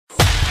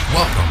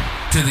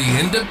to the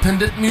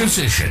Independent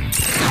Musician.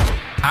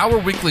 Our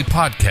weekly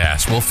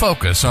podcast will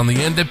focus on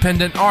the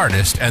independent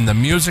artist and the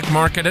music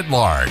market at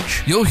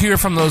large. You'll hear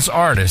from those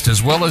artists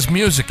as well as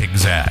music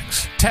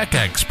execs, tech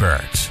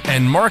experts,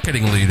 and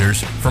marketing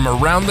leaders from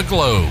around the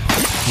globe.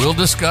 We'll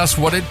discuss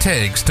what it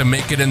takes to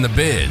make it in the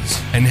biz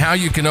and how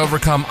you can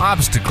overcome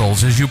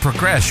obstacles as you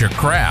progress your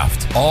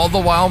craft, all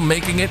the while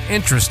making it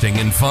interesting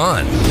and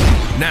fun.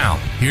 Now,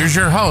 here's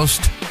your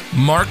host,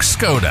 Mark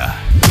Skoda.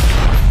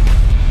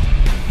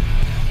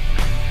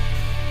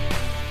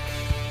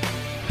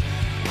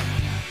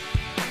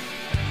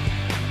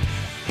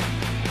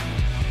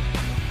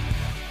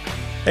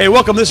 Hey,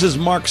 welcome. This is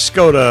Mark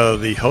Skoda,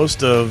 the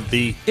host of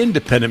the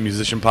Independent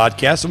Musician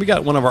Podcast, and we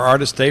got one of our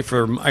artists today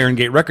from Iron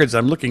Gate Records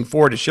I'm looking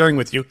forward to sharing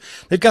with you.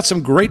 They've got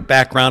some great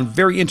background,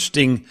 very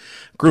interesting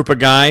group of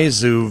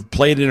guys who've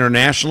played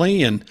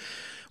internationally, and,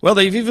 well,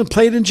 they've even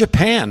played in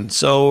Japan.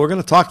 So we're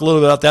going to talk a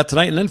little bit about that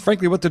tonight, and then,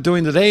 frankly, what they're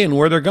doing today and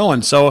where they're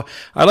going. So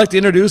I'd like to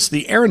introduce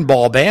the Aaron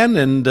Ball Band,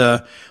 and,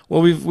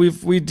 well,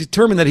 we've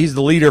determined that he's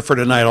the leader for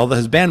tonight, although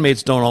his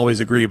bandmates don't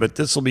always agree, but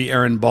this will be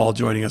Aaron Ball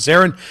joining us.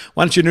 Aaron,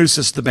 why don't you introduce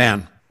us to the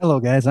band? Hello,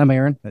 guys. I'm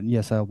Aaron, and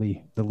yes, I'll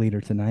be the leader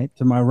tonight.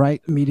 To my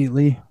right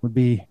immediately would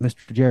be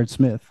Mr. Jared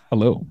Smith.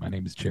 Hello, my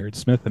name is Jared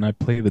Smith, and I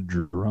play the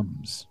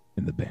drums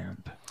in the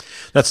band.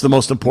 That's the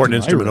most important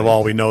instrument of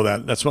all. We know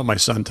that. That's what my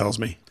son tells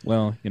me.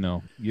 Well,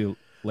 you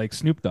like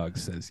Snoop Dogg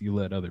says, you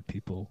let other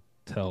people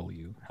tell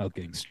you how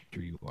gangster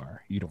you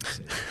are. You don't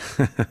say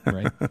it,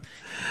 right?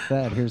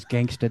 Here's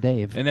Gangsta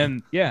Dave. And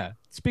then,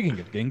 speaking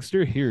of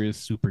gangster, here is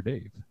Super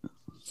Dave.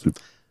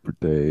 Super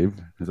Dave.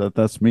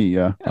 That's me,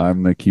 yeah.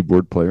 I'm the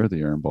keyboard player of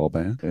the Aaron Ball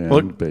Band,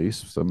 and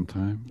bass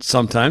sometimes.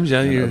 Sometimes,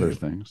 yeah. And you other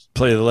things.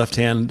 Play the left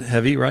hand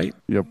heavy, right?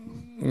 Yep.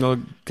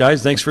 Well,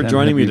 guys, thanks for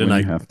joining me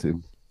tonight. You have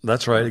to.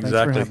 That's right,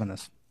 exactly. Thanks for having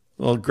us.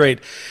 Well,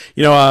 great.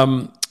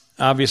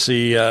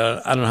 Obviously,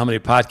 I don't know how many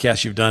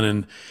podcasts you've done,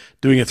 and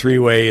doing a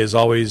three-way is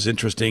always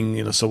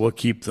interesting, so we'll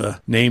keep the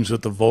names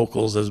with the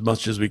vocals as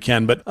much as we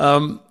can. But,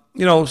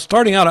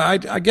 starting out,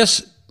 I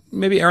guess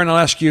maybe, Aaron, I'll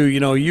ask you,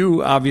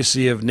 you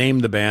obviously have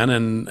named the band,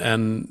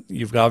 and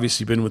you've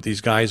obviously been with these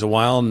guys a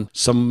while, and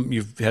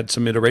you've had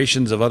some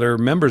iterations of other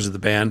members of the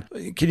band.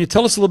 Can you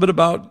tell us a little bit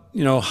about,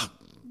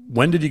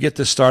 when did you get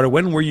this started?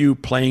 When were you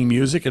playing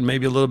music? And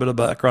maybe a little bit of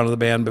background of the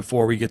band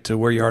before we get to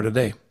where you are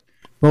today.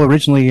 Well,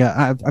 originally,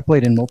 I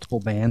played in multiple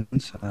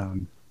bands,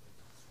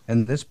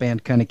 and this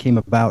band kind of came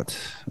about,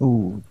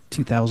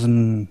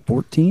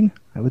 2014,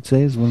 I would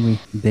say, is when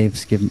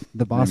Dave's given,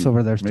 the boss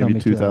over there's telling me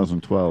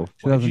 2012.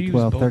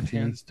 2012,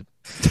 13.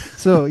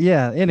 So,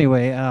 yeah,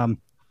 anyway,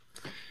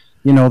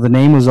 the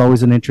name was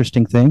always an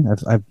interesting thing.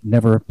 I've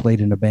never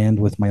played in a band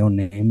with my own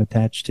name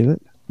attached to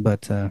it.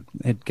 But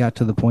it got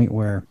to the point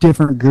where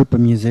different group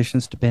of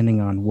musicians, depending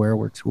on where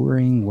we're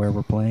touring, where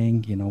we're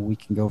playing, we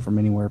can go from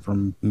anywhere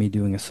from me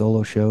doing a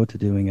solo show to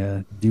doing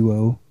a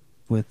duo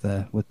with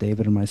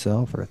David and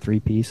myself, or a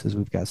three-piece as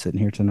we've got sitting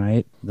here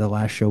tonight. The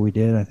last show we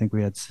did, I think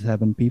we had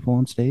 7 people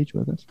on stage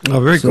with us. Oh,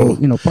 very cool.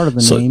 Part of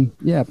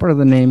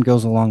the name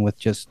goes along with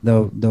just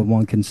the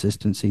one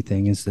consistency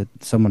thing is that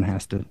someone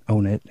has to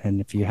own it.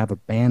 And if you have a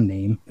band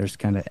name, there's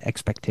kind of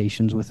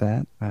expectations with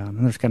that.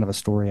 And there's kind of a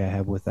story I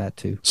have with that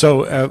too.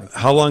 So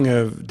how long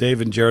have Dave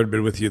and Jared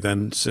been with you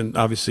then? Since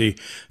obviously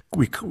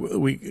I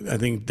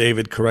think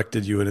David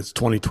corrected you, and it's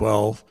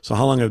 2012. So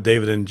how long have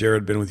David and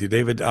Jared been with you?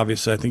 David,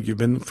 obviously, I think you've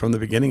been from the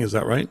beginning. Is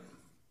that right?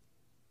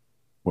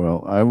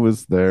 Well, I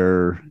was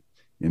there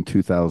in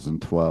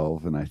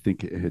 2012, and I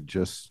think it had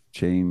just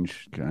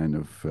changed kind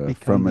of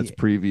from its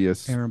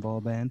previous Aaron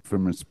Ball Band,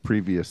 from its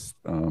previous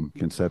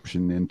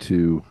conception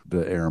into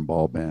the Aaron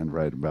Ball Band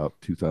right about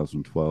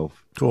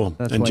 2012. Cool.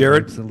 That's and why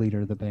Jared, Dave's the leader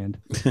of the band.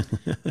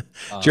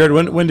 Jared,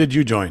 when did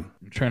you join?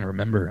 I'm trying to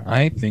remember.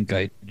 I think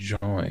I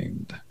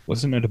joined.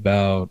 Wasn't it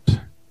about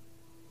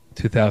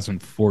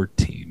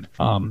 2014?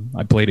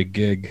 I played a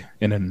gig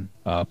in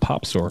a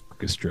pops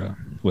orchestra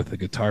with a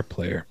guitar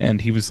player, and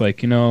he was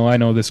like, I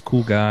know this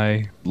cool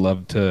guy,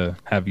 love to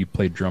have you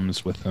play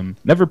drums with him.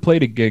 Never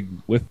played a gig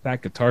with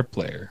that guitar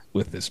player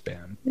with this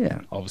band.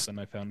 Yeah. All of a sudden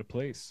I found a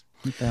place.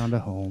 You found a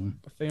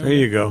home. There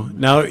you go.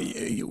 Now,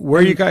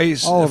 where you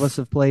guys... All of us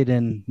have played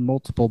in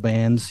multiple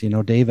bands.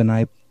 Dave and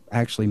I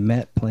actually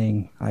met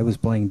playing... I was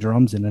playing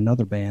drums in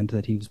another band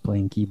that he was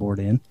playing keyboard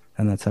in,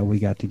 and that's how we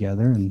got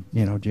together. And,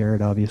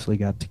 Jared obviously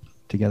got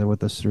together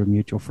with us through a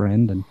mutual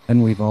friend,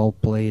 and we've all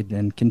played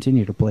and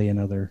continue to play in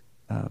other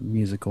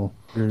musical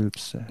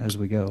groups as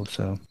we go,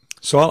 So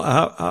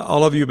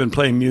all of you have been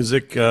playing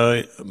music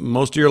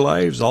most of your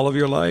lives, all of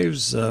your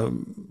lives.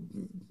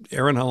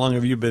 Aaron, how long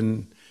have you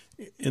been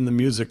in the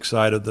music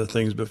side of the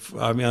things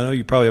before? I mean, I know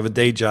you probably have a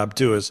day job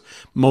too, as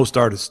most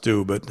artists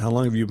do, but how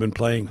long have you been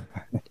playing?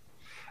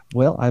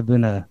 Well,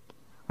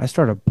 I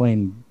started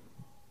playing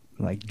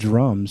like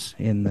drums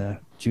in the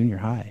junior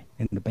high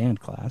in the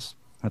band class.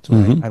 That's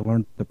when I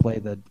learned to play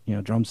the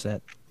drum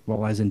set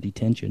while I was in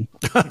detention.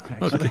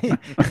 Actually,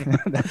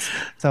 that's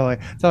how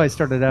I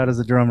started out as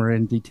a drummer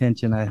in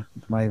detention.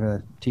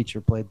 My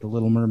teacher played the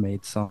Little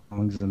Mermaid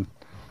songs, and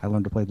I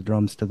learned to play the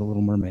drums to the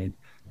Little Mermaid.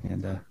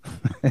 and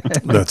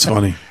That's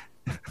funny.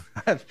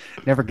 I've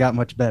never got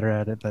much better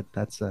at it, but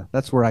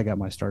that's where I got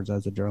my starts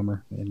as a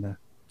drummer in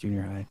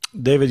junior high.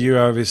 David, you're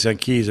obviously on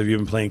keys. Have you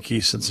been playing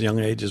keys since a young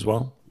age as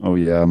well? Oh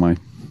yeah, my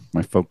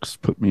folks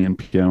put me in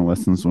piano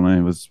lessons when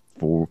I was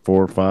four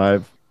or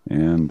five,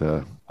 and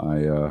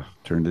I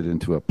turned it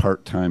into a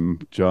part-time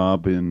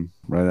job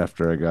right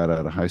after I got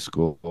out of high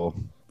school.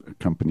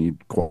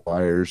 Accompanied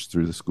choirs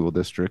through the school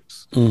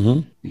districts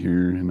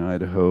here in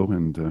Idaho,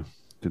 and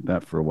did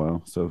that for a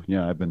while. So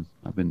yeah, I've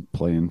been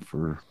playing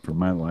for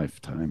my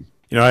lifetime.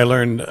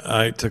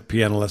 I took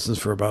piano lessons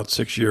for about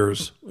 6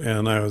 years,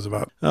 and I was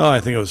I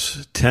think I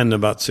was 10 to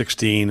about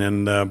 16.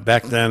 And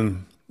back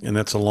then, and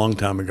that's a long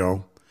time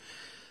ago,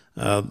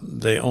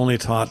 they only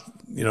taught,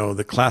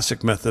 the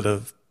classic method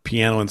of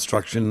piano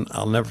instruction.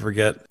 I'll never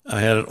forget,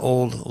 I had an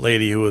old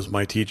lady who was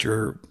my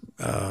teacher.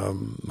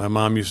 My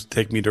mom used to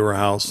take me to her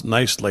house,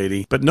 nice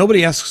lady, but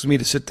nobody asks me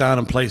to sit down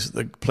and play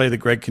the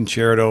Grieg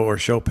Concerto or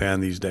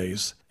Chopin these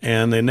days.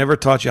 And they never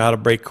taught you how to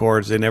break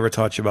chords. They never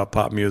taught you about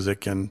pop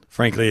music. And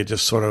frankly, it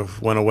just sort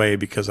of went away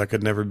because I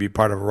could never be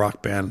part of a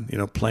rock band,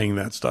 playing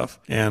that stuff.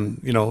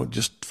 And,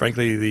 just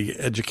frankly, the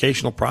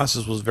educational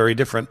process was very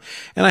different.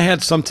 And I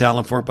had some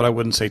talent for it, but I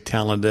wouldn't say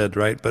talented,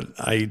 right? But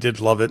I did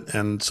love it.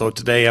 And so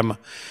today I'm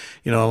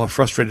a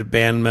frustrated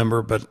band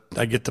member, but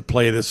I get to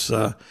play this,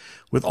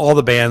 with all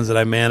the bands that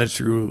I manage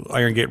through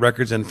Iron Gate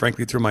Records and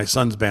frankly through my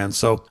son's band.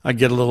 So I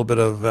get a little bit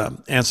of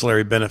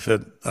ancillary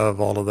benefit of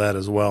all of that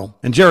as well.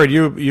 And Jared,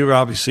 you're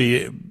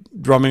obviously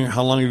drumming.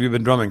 How long have you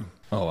been drumming?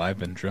 Oh, I've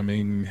been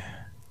drumming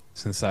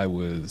since I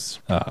was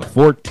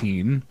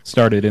 14.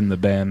 Started in the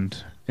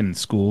band in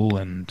school,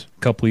 and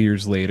a couple of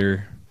years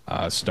later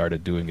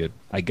started doing it,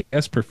 I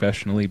guess,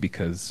 professionally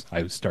because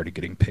I started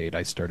getting paid.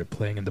 I started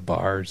playing in the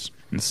bars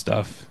and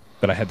stuff,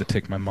 but I had to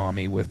take my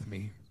mommy with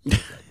me.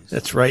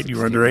 That's right. You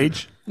were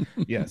underage?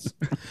 Yes.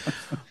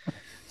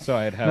 So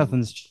I'd have...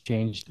 Nothing's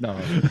changed. No.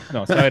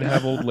 So I'd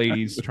have old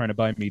ladies trying to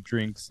buy me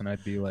drinks, and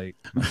I'd be like,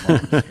 my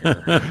mom's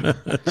here.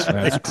 So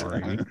that's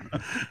great.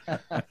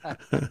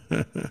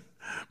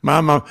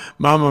 Mom,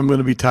 I'm going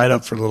to be tied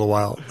up for a little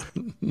while.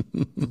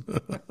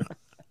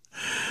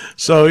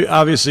 So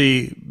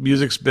obviously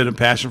music's been a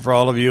passion for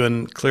all of you,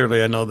 and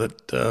clearly I know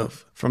that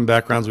from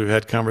backgrounds we've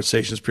had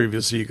conversations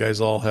previously, you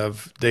guys all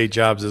have day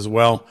jobs as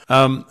well.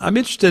 I'm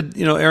interested,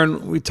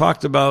 Aaron, we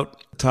talked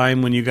about a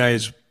time when you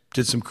guys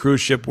did some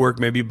cruise ship work,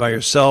 maybe by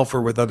yourself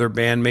or with other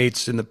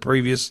bandmates in the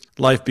previous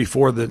life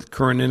before the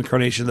current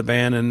incarnation of the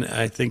band, and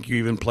I think you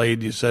even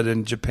played, you said,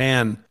 in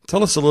Japan.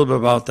 Tell us a little bit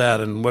about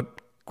that and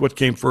what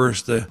came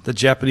first, the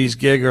Japanese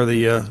gig or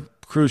the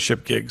cruise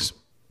ship gigs?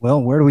 Well,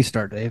 where do we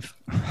start, Dave?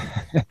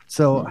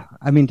 So,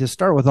 to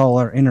start with all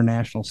our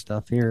international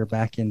stuff here,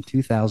 back in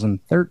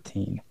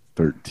 2013,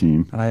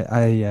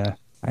 I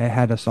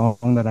had a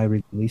song that I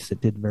released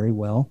that did very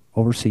well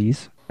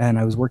overseas, and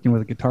I was working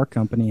with a guitar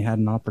company, had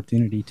an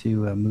opportunity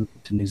to move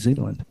to New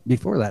Zealand.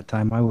 Before that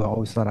time, I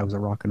always thought I was a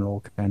rock and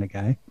roll kind of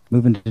guy.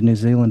 Moving to New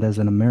Zealand as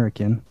an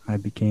American, I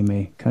became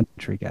a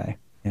country guy,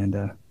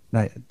 and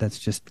that's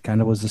just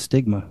kind of was a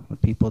stigma. When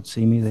people would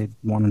see me, they'd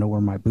want to know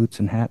where my boots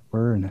and hat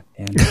were, and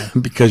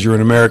because you're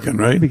an American,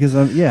 right? Because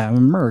I'm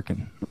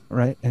American,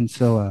 right? And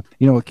so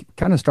it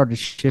kind of started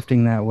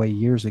shifting that way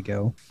years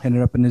ago.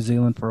 Ended up in New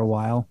Zealand for a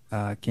while,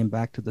 came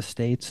back to the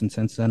States, and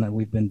since then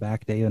we've been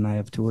back. Dave and I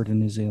have toured in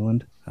New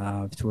Zealand.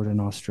 I've toured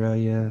in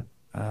Australia,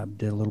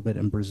 did a little bit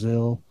in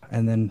Brazil,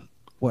 and then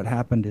what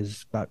happened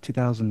is about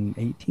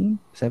 2018,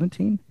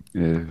 17.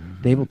 Yeah.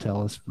 Dave will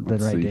tell us the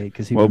right date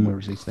because he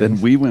remembers these things.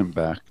 Then we went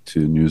back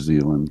to New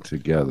Zealand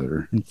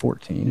together in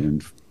 14.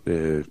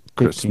 In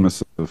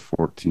Christmas of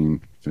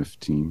 14,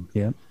 15.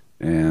 Yep.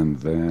 And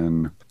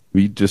then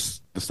we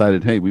just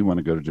decided, hey, we want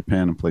to go to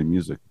Japan and play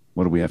music.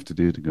 What do we have to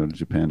do to go to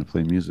Japan to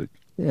play music?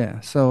 Yeah.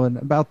 So at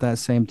about that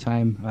same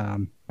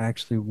time, I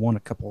actually won a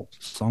couple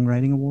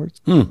songwriting awards.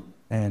 And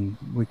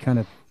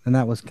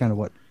that was kind of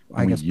what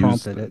I guess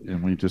prompted it.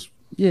 And we just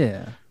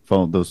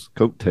followed those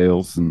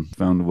coattails and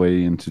found a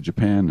way into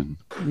Japan. And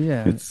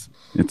it's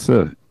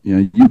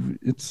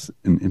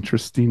an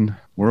interesting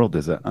world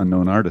as an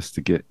unknown artist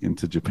to get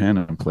into Japan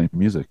and play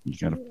music. You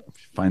got to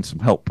find some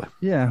help.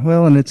 Yeah,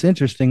 well, and it's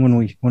interesting when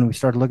we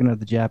started looking at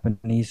the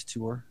Japanese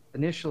tour.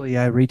 Initially,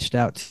 I reached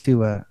out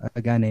to a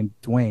guy named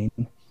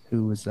Dwayne,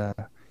 who was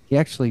he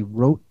actually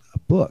wrote a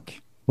book.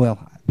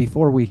 Well,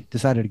 before we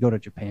decided to go to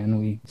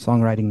Japan,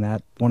 songwriting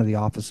that, one of the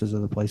offices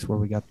of the place where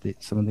we got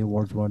some of the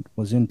awards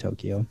was in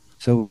Tokyo.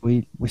 So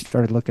we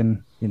started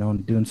looking,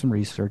 and doing some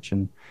research,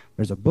 and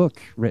there's a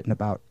book written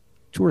about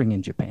touring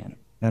in Japan.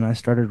 And I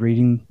started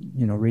reading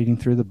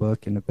through the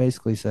book, and it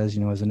basically says,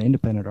 as an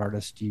independent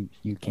artist, you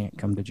can't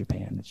come to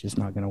Japan. It's just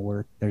not going to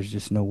work. There's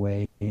just no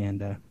way.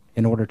 And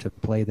in order to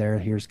play there,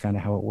 here's kind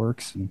of how it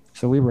works. And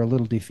so we were a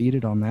little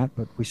defeated on that,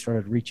 but we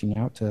started reaching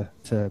out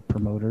to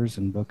promoters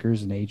and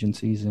bookers and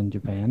agencies in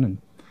Japan, and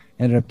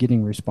ended up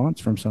getting a response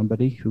from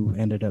somebody who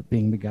ended up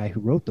being the guy who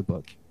wrote the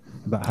book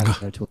about how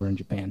to tour in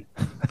Japan.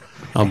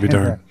 I'll be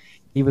darned.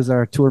 He was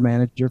our tour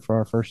manager for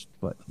our first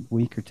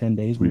week or 10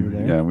 days we were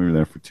there. Yeah, we were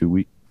there for 2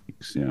 weeks.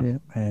 Yeah. Yeah,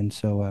 and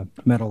so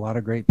met a lot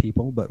of great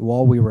people. But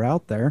while we were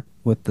out there,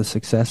 with the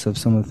success of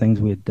some of the things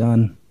we had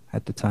done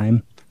at the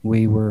time,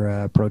 we were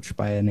approached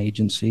by an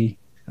agency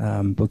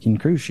booking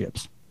cruise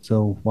ships.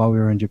 So while we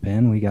were in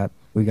Japan, we got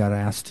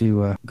asked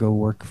to go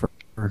work for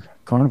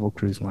Carnival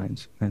Cruise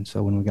Lines. And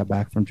so when we got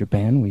back from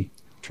Japan, we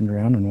turned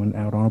around and went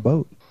out on a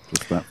boat.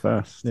 Just that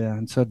fast. Yeah,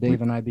 and so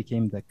Dave and I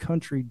became the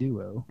country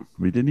duo.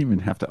 We didn't even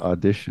have to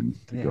audition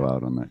to go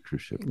out on that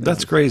cruise ship.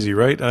 That's crazy,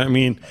 right? I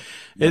mean,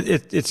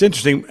 it's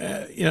interesting.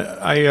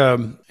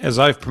 As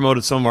I've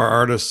promoted some of our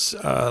artists,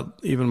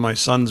 even my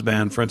son's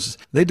band, for instance,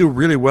 they do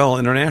really well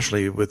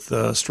internationally with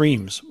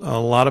streams. A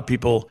lot of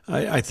people,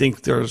 I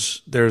think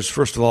there's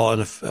first of all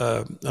an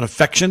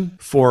affection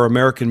for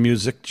American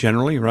music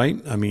generally,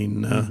 right? I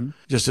mean,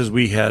 just as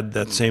we had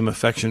that same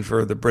affection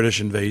for the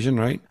British invasion,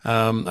 right?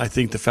 I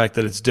think the fact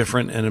that it's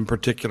different, and in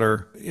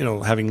particular,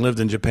 having lived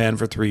in Japan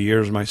for 3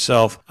 years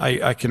myself,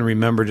 I can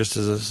remember, just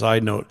as a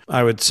side note,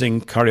 I would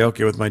sing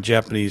karaoke with my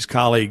Japanese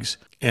colleagues,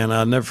 and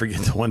I'll never forget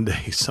the one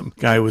day some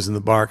guy who was in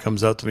the bar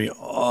comes up to me,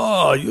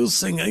 "Oh, you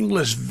sing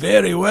English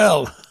very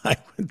well." I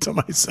went to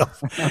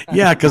myself,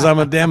 "Yeah, because I'm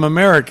a damn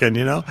American,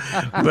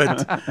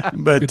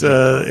 But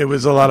it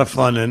was a lot of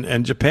fun,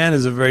 and Japan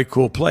is a very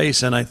cool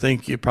place, and I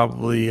think you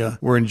probably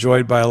were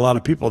enjoyed by a lot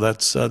of people.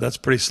 That's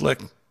pretty slick,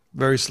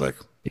 very slick.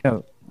 Yeah.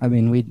 I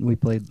mean, we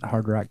played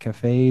Hard Rock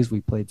cafes.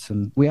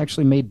 We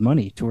actually made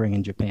money touring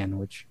in Japan,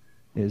 which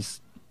is,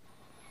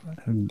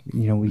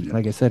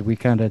 like I said, we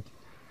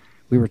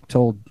were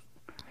told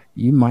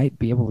you might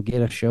be able to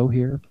get a show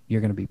here.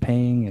 You're going to be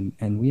paying,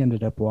 and we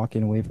ended up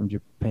walking away from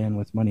Japan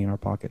with money in our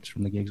pockets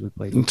from the gigs we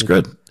played. It's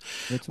good.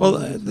 Well,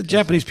 the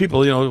Japanese people,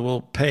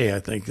 will pay.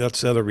 I think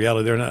that's the other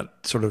reality. They're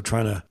not sort of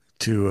trying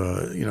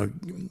to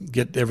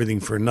get everything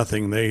for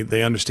nothing.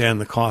 They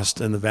understand the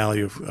cost and the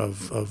value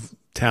of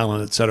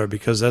talent, et cetera,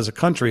 because as a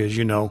country, as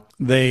you know,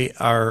 they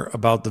are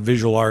about the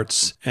visual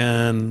arts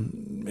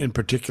and in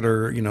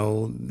particular,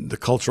 the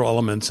cultural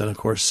elements. And of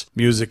course,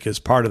 music is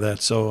part of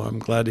that. So I'm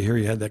glad to hear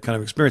you had that kind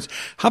of experience.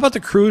 How about the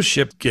cruise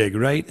ship gig,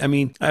 right? I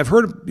mean, I've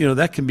heard,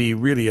 that can be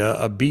really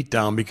a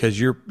beatdown because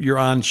you're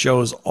on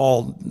shows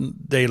all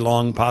day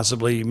long,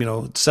 possibly,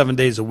 7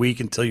 days a week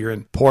until you're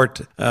in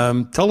port.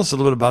 Tell us a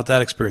little bit about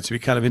that experience.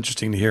 It'd be kind of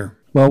interesting to hear.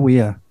 Well,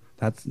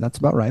 that's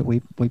about right.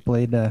 We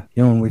played,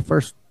 when we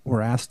first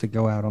were asked to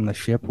go out on the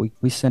ship,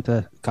 we sent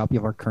a copy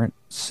of our current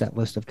set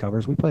list of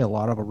covers. We play a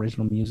lot of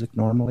original music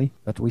normally,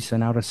 but we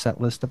sent out a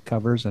set list of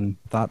covers and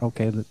thought,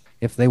 okay, that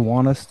if they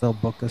want us, they'll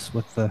book us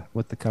with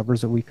the covers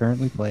that we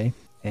currently play.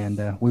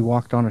 And we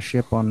walked on a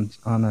ship on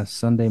a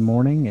Sunday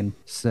morning and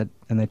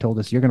they told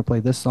us, you're going to play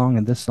this song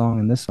and this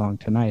song and this song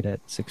tonight at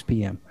 6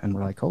 p.m. And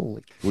we're like,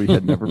 holy. We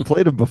had never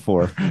played them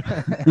before.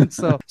 And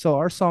so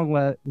our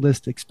song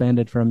list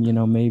expanded from,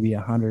 maybe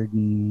 100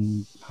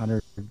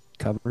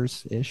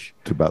 covers ish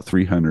to about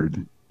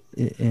 300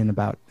 in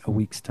about a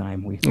week's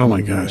time. Oh my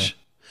gosh.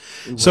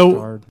 So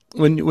hard.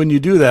 when you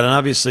do that, and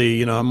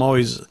obviously, I'm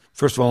always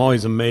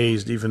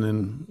amazed, even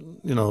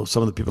in,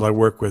 some of the people I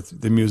work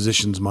with, the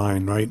musician's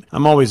mind, right?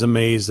 I'm always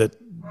amazed that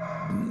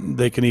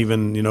they can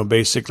even,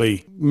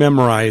 basically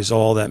memorize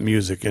all that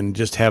music and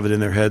just have it in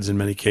their heads in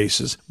many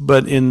cases.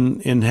 But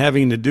in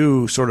having to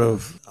do sort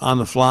of on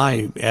the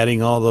fly,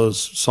 adding all those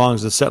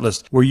songs to the set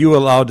list, were you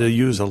allowed to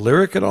use a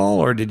lyric at all,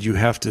 or did you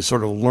have to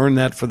sort of learn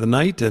that for the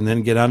night and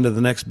then get on to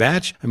the next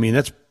batch? I mean,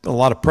 that's a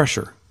lot of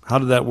pressure. How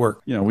did that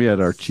work? We had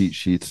our cheat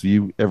sheets.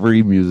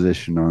 Every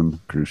musician on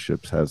cruise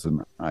ships has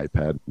an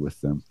iPad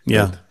with them.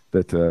 Yeah.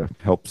 That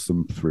helps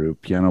them through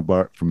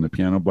from the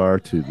piano bar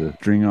to the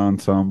string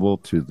ensemble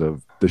to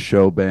the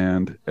show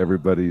band.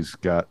 Everybody's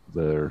got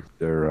their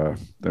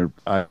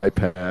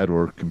iPad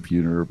or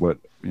computer,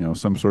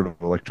 some sort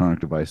of electronic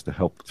device to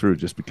help through,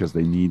 just because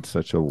they need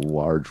such a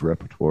large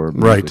repertoire of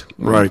music.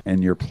 Right.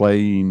 And you're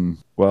playing,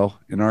 well,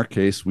 in our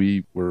case,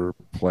 we were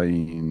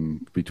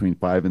playing between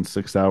 5 and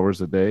 6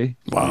 hours a day.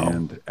 Wow.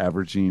 And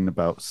averaging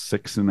about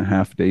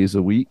 6.5 days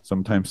a week,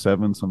 sometimes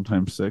 7,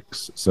 sometimes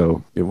 6.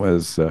 So it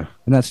was... and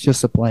that's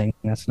just the playing.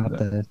 That's not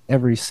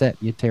every set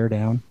you tear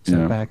down,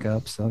 set back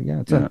up. So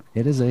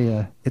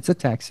it's a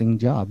taxing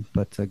job,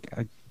 but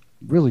a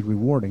really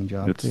rewarding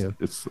job too.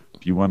 If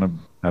you want to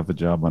have a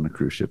job on a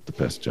cruise ship, the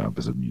best job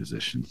is a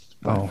musician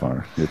by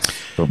far. It's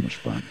so much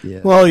fun.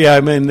 Yeah. Well, yeah,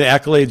 I mean, the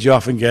accolades you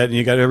often get, and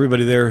you got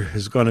everybody there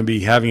is going to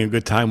be having a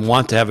good time,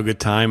 want to have a good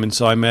time, and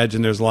so I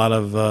imagine there's a lot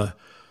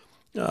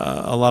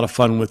of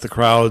fun with the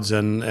crowds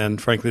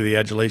and frankly the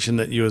adulation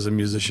that you as a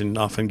musician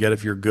often get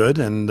if you're good,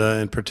 and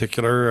in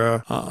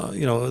particular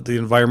the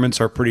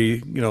environments are pretty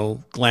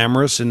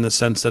glamorous in the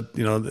sense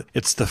that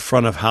it's the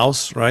front of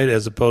house, right,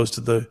 as opposed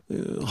to the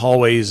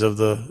hallways of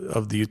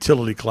the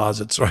utility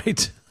closets,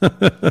 right?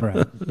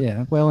 Right.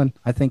 Yeah. Well, and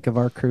I think of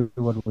our crew,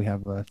 what do we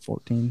have,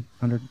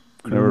 1,400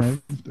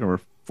 crew? There were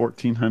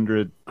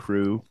 1,400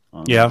 crew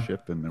on the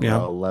ship, and there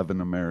were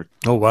 11 Americans.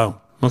 Oh wow.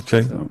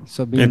 Okay.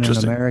 So being an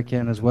Interesting.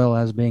 American as well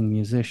as being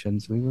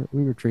musicians, we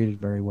were treated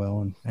very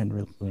well and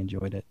really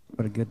enjoyed it.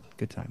 What a good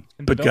time.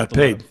 And But got developed a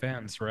lot paid. of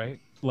fans, right?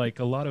 Like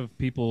a lot of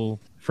people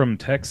from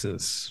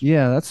Texas.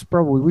 Yeah, that's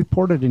probably we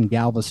ported in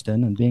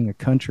Galveston, and being a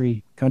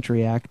country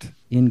act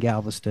in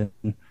Galveston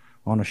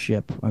on a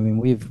ship. I mean,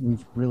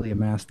 we've really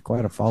amassed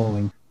quite a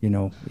following,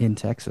 in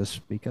Texas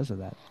because of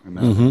that. And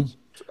that was,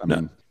 I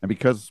mean, and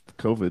because of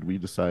COVID, we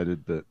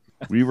decided that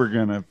we were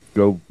gonna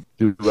go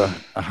do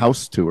a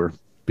house tour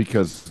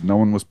because no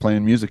one was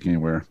playing music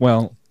anywhere.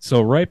 Well,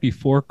 so right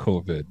before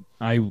COVID,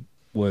 I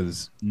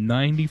was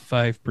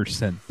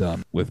 95%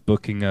 done with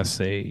booking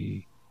us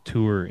a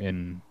tour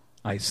in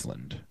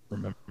Iceland.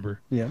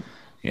 Remember? Yeah.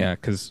 Yeah,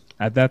 because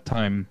at that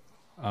time.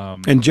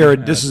 And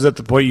Jared, this is at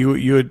the point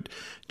you had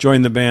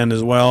joined the band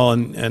as well,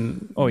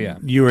 and Oh, yeah.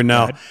 you are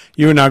now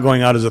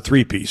going out as a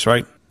 3-piece,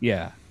 right?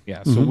 Yeah.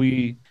 So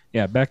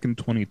back in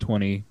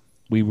 2020,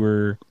 we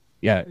were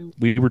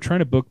trying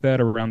to book that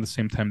around the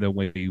same time that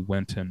we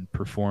went and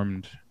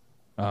performed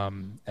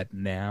at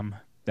NAMM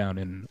down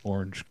in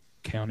Orange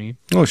County.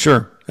 Oh,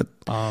 sure.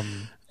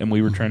 And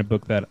we were trying to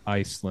book that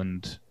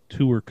Iceland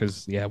tour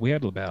because, we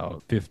had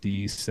about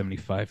 50,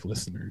 75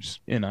 listeners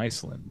in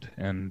Iceland.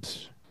 And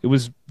it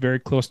was very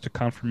close to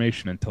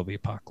confirmation until the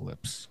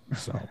apocalypse.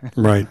 So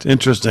Right.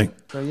 Interesting.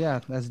 So yeah,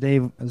 as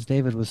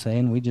David was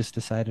saying, we just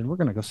decided we're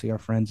gonna go see our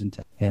friends in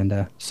town,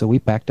 and so we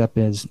packed up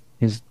his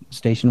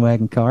station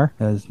wagon car,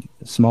 as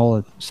small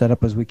a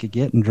setup as we could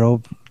get, and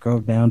drove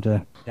down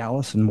to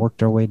Dallas and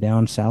worked our way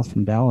down south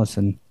from Dallas.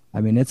 And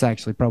I mean, it's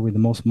actually probably the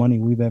most money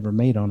we've ever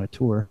made on a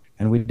tour,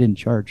 and we didn't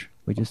charge.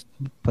 We just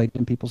played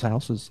in people's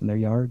houses and their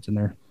yards and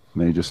their.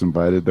 They just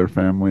invited their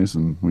families,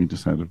 and we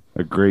just had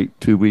a great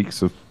 2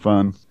 weeks of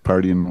fun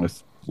partying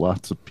with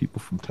lots of people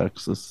from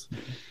Texas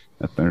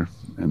at there.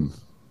 And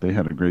they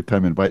had a great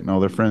time inviting all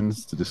their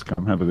friends to just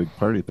come have a big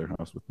party at their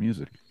house with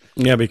music.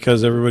 Yeah,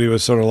 because everybody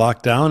was sort of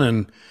locked down,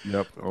 and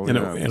Yep. Oh, and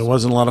it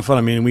wasn't a lot of fun.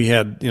 I mean, we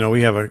had,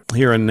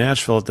 here in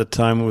Nashville at the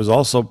time, it was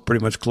also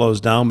pretty much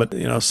closed down. But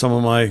some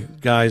of my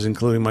guys,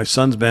 including my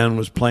son's band,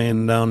 was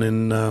playing down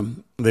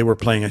in. They were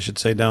playing, I should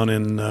say, down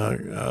in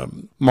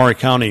Maury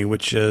County,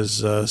 which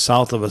is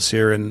south of us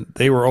here, and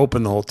they were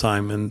open the whole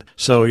time. And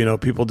so,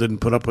 people didn't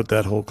put up with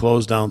that whole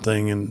closed down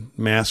thing and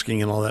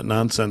masking and all that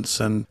nonsense.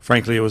 And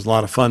frankly, it was a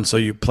lot of fun. So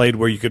you played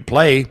where you could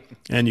play,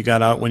 and you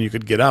got out when you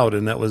could get out,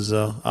 and that was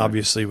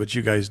obviously what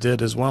you guys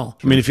did as well.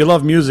 I mean, if you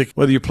love music,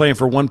 whether you're playing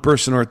for one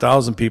person or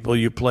 1,000 people,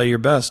 you play your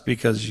best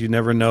because you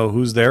never know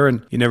who's there,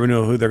 and you never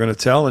know who they're going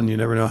to tell, and you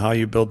never know how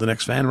you build the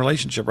next fan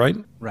relationship, right?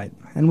 Right.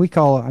 And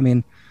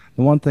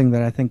the one thing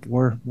that I think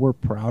we're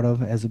proud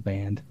of as a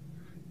band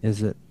is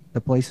that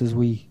the places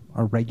we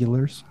are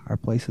regulars, our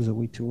places that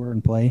we tour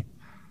and play,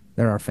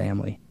 they're our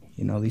family.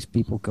 These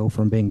people go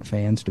from being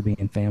fans to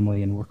being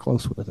family, and we're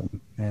close with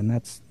them. And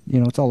that's,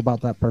 it's all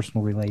about that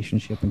personal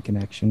relationship and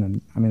connection.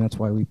 And I mean, that's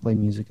why we play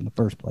music in the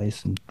first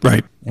place. And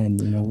Right.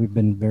 And we've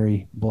been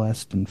very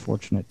blessed and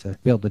fortunate to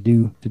be able to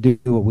do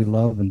what we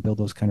love and build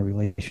those kind of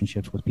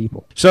relationships with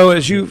people. So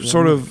as you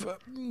sort of,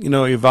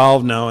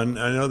 evolve now, and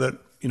I know that,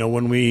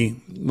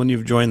 when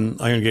you've joined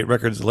Iron Gate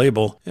Records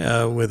label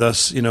with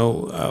us,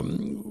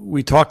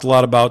 we talked a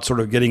lot about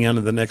sort of getting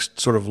onto the next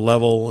sort of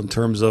level in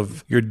terms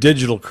of your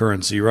digital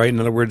currency, right? In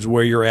other words,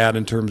 where you're at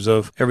in terms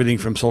of everything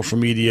from social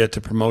media to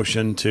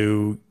promotion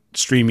to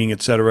streaming,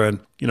 et cetera.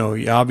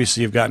 And,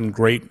 obviously you've gotten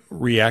great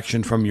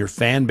reaction from your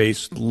fan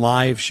base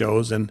live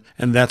shows, and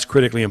that's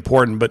critically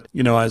important. But,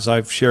 as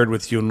I've shared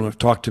with you and we've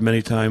talked to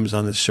many times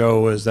on this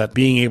show, is that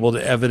being able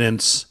to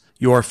evidence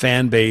your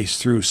fan base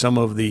through some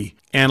of the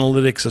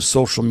analytics of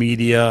social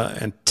media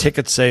and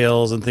ticket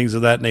sales and things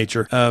of that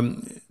nature.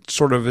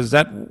 Sort of, is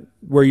that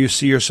where you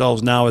see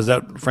yourselves now? Is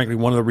that, frankly,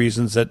 one of the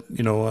reasons that,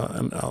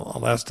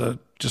 I'll ask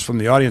just from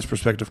the audience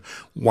perspective,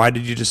 why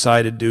did you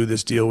decide to do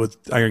this deal with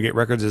Iron Gate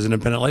Records as an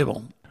independent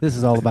label? This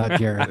is all about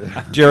Jared.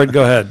 Jared,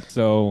 go ahead.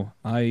 So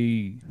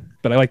I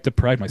like to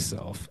pride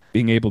myself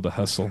being able to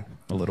hustle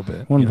a little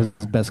bit. One of his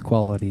best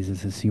qualities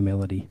is his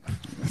humility.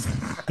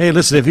 Hey,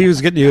 listen, if he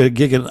was getting you a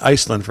gig in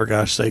Iceland, for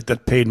gosh sake,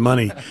 that paid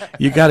money,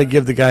 you got to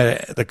give the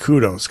guy the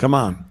kudos. Come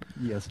on.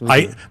 Yes.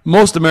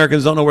 Most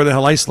Americans don't know where the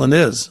hell Iceland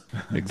is.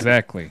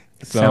 Exactly.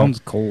 Sounds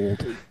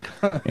cold.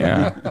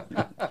 Yeah.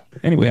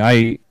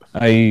 Anyway,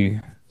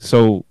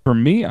 so for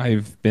me,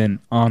 I've been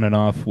on and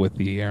off with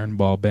the Aaron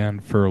Ball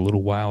Band for a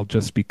little while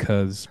just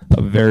because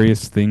of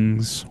various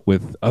things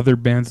with other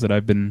bands that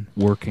I've been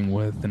working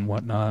with and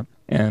whatnot.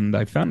 And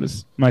I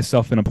found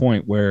myself in a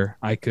point where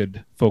I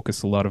could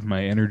focus a lot of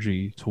my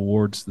energy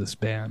towards this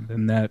band.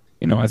 And that,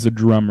 as a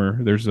drummer,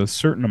 there's a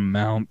certain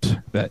amount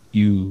that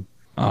you,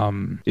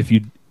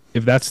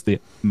 if that's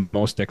the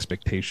most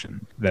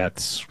expectation,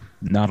 that's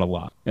not a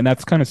lot. And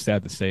that's kind of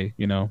sad to say,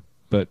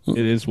 but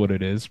it is what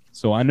it is.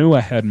 So I knew I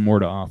had more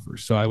to offer.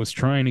 So I was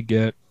trying to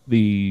get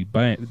the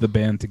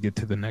band to get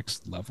to the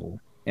next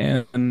level.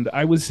 And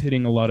I was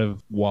hitting a lot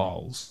of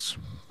walls,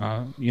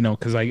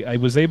 because I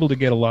was able to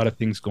get a lot of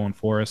things going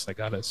for us. I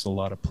got us a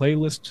lot of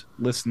playlist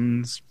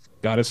listens,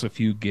 got us a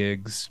few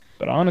gigs.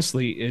 But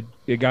honestly,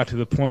 it got to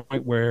the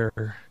point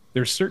where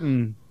there's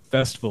certain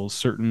festivals,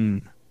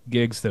 certain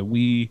gigs that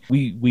we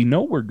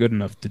know we're good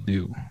enough to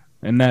do,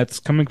 and that's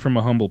coming from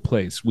a humble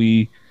place.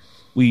 We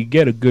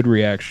get a good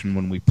reaction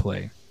when we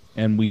play,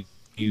 and we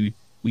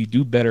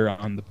do better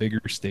on the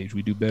bigger stage.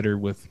 We do better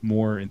with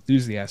more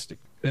enthusiastic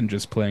than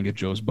just playing at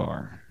Joe's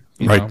Bar.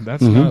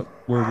 That's not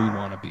where we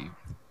want to be.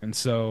 And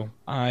so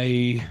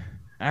I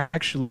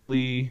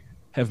actually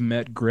have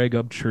met Greg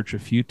Upchurch a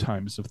few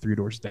times of Three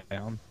Doors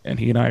Down, and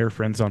he and I are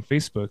friends on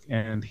Facebook,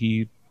 and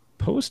he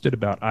posted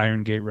about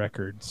Iron Gate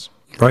Records.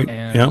 Right.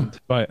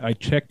 But I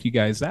checked you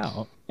guys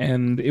out,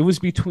 and it was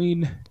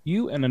between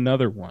you and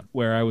another one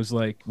where I was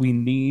like, we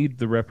need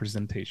the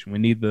representation. We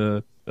need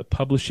the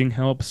publishing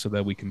help so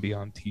that we can be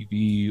on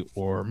TV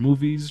or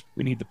movies.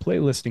 We need the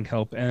playlisting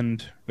help,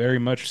 and very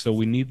much so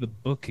we need the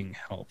booking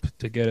help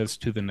to get us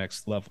to the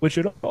next level, which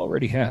it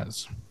already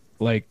has.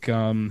 Like,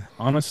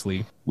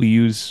 honestly, we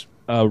use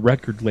a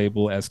record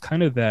label as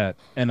kind of that,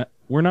 and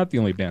we're not the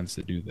only bands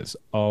that do this.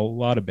 A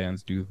lot of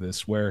bands do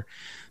this, where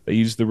they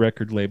use the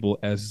record label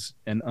as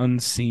an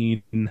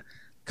unseen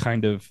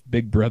kind of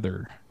big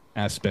brother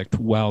aspect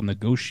while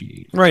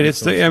negotiating. Right.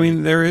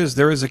 There is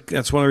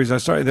that's one of the reasons I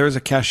started. There is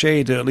a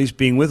cachet to at least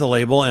being with a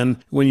label, and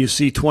when you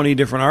see 20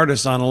 different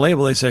artists on a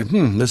label, they say,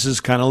 this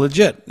is kind of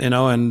legit,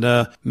 and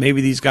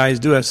maybe ththese guys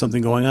do have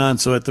something going on.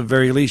 So at the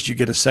very least, you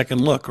get a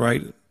second look,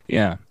 right?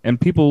 Yeah, and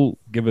people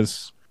give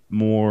us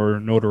more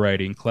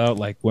notoriety and clout.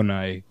 Like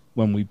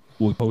when we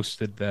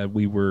posted that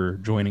we were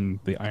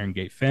joining the Iron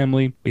Gate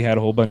family, we had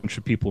a whole bunch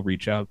of people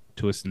reach out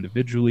to us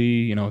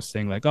individually,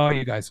 saying like, "Oh,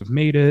 you guys have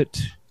made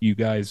it. You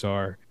guys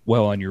are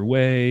well on your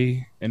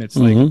way." And it's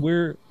like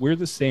we're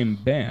the same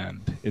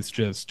band. It's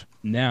just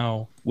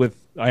now with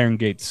Iron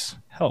Gate's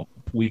help,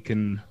 we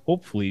can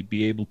hopefully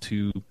be able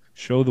to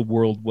show the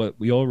world what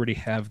we already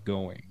have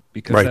going.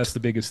 Because that's the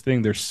biggest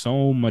thing. There's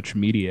so much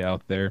media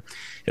out there.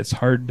 It's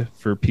hard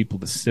for people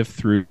to sift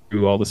through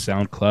all the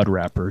SoundCloud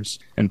rappers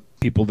and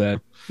people that,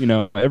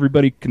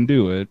 everybody can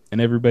do it and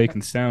everybody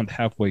can sound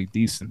halfway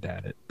decent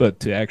at it. But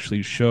to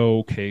actually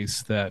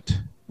showcase that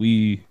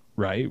we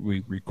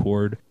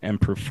record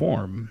and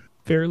perform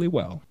fairly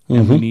well.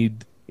 And we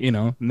need,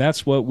 and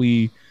that's what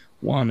we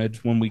wanted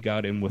when we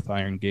got in with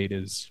Iron Gate,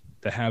 is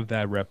to have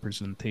that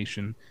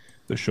representation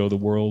to show the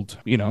world,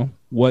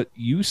 what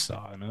you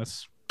saw in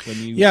us.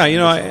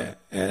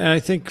 I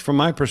think from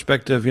my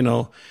perspective,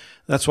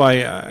 that's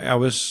why I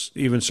was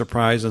even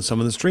surprised on some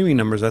of the streaming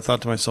numbers. I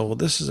thought to myself, well,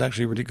 this is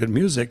actually really good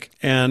music.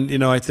 And,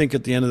 I think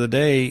at the end of the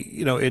day,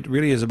 it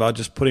really is about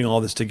just putting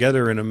all this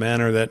together in a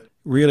manner that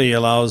really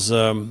allows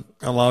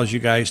you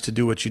guys to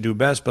do what you do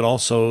best, but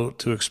also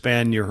to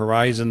expand your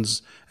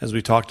horizons, as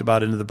we talked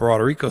about, into the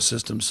broader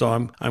ecosystem.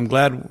 So I'm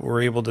glad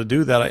we're able to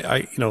do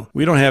that.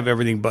 We don't have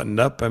everything buttoned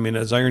up. I mean,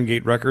 as Iron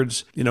Gate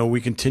Records, we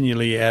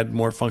continually add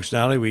more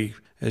functionality. We,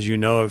 as you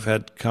know, have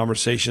had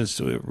conversations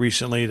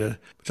recently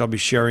which I'll be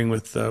sharing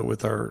with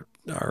our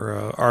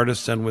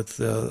artists and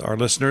with our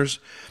listeners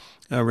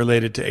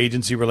related to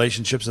agency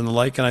relationships and the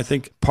like. And I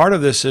think part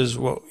of this is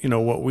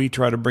what we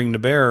try to bring to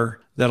bear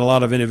that a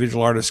lot of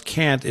individual artists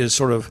can't, is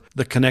sort of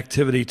the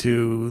connectivity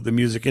to the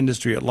music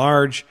industry at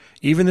large.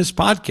 Even this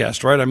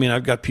podcast, right? I mean,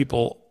 I've got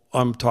people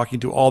I'm talking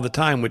to all the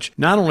time, which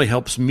not only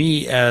helps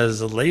me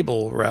as a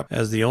label rep,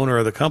 as the owner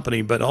of the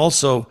company, but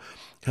also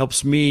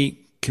helps me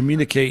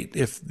communicate,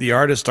 if the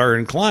artists are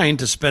inclined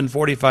to spend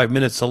 45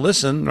 minutes to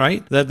listen,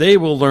 right, that they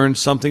will learn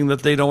something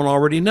that they don't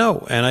already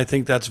know. And I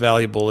think that's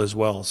valuable as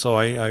well. So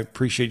I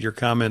appreciate your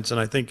comments. And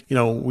I think,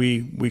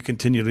 we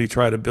continually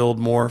try to build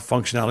more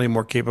functionality,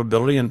 more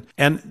capability.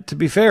 And to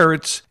be fair,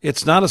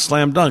 it's not a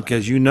slam dunk.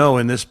 As you know,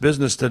 in this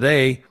business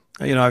today,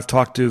 I've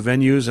talked to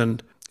venues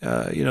and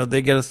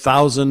they get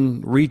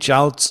 1,000 reach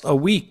outs a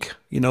week,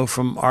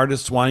 from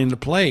artists wanting to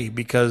play,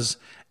 because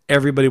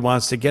everybody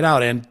wants to get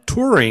out. And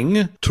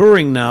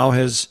touring now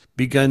has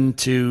begun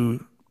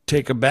to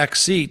take a back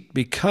seat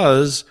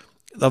because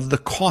of the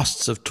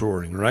costs of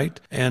touring, right?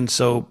 And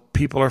so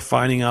people are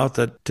finding out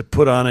that to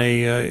put on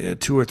a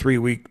 2 or 3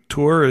 week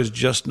tour is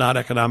just not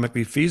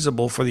economically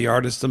feasible for the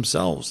artists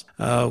themselves.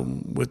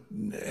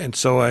 And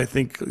so I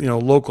think,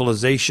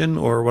 localization,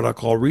 or what I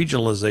call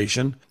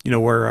regionalization,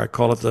 where I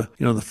call it the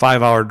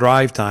 5-hour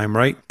drive time,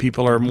 right?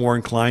 People are more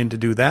inclined to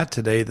do that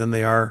today than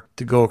they are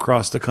to go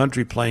across the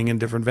country playing in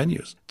different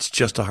venues.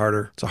 It's a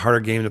harder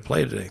game to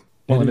play today.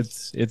 Well, and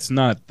it's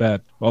not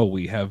that,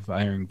 we have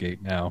Iron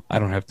Gate now, I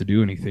don't have to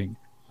do anything.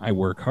 I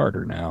work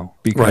harder now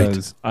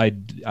because I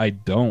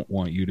don't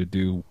want you to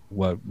do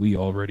what we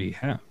already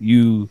have.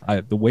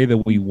 The way that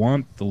we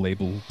want the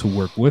label to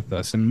work with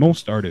us, and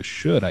most artists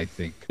should, I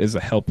think, is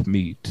a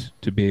helpmeet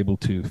to be able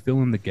to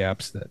fill in the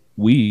gaps that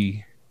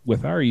we,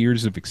 with our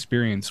years of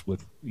experience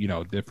with,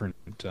 different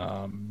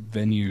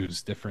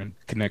venues, different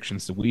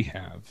connections that we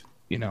have,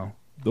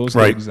 those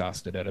are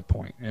exhausted at a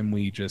point, and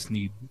we just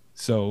need,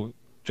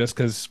 just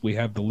because we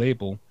have the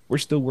label, we're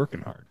still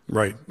working hard.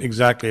 Right,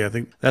 exactly. I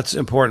think that's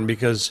important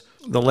because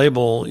the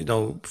label,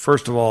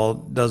 first of all,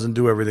 doesn't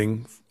do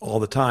everything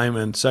all the time.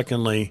 And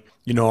secondly,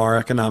 our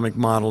economic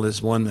model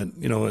is one that,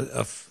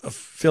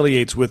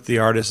 affiliates with the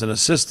artist and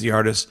assists the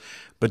artist,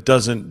 but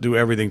doesn't do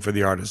everything for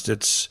the artist.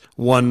 It's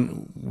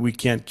one, we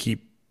can't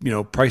keep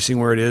pricing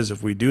where it is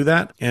if we do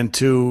that. And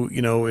two,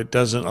 it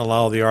doesn't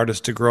allow the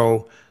artist to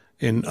grow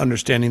in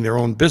understanding their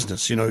own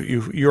business.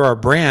 You're a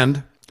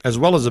brand as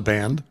well as a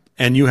band,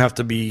 and you have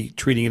to be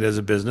treating it as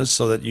a business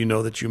so that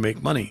that you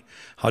make money.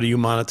 How do you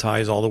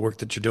monetize all the work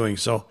that you're doing?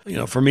 So,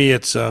 for me,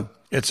 it's a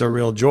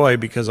real joy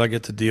because I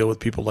get to deal with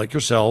people like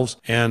yourselves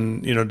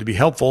and, to be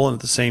helpful and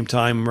at the same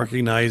time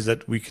recognize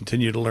that we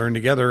continue to learn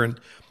together and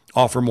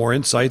offer more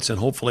insights and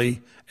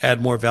hopefully add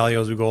more value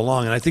as we go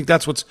along. And I think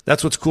that's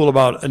what's cool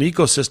about an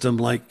ecosystem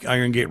like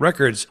Iron Gate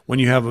Records, when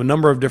you have a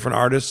number of different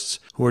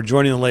artists who are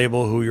joining the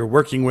label, who you're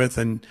working with,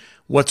 and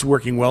what's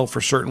working well for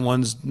certain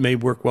ones may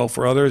work well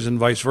for others and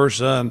vice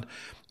versa. And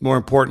more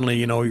importantly,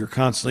 you're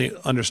constantly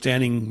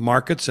understanding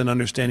markets and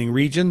understanding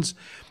regions.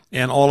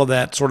 And all of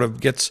that sort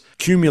of gets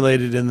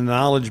accumulated in the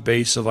knowledge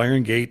base of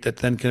Iron Gate that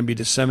then can be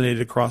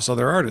disseminated across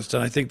other artists.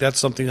 And I think that's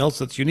something else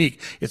that's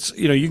unique. It's,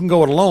 you can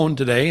go it alone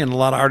today, and a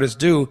lot of artists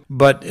do,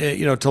 but,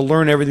 to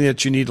learn everything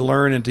that you need to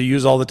learn and to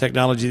use all the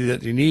technology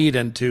that you need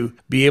and to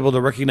be able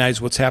to recognize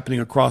what's happening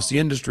across the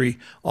industry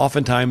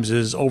oftentimes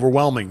is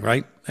overwhelming,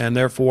 right? And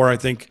therefore, I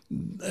think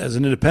as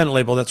an independent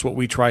label, that's what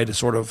we try to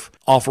sort of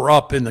offer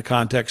up in the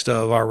context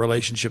of our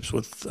relationships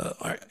with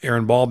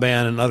Aaron Ball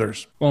Band and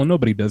others. Well,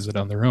 nobody does it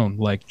on their own.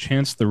 Like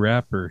Chance the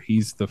Rapper,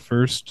 he's the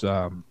first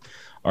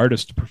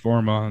artist to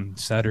perform on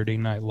Saturday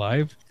Night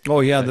Live.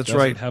 Oh, yeah, that's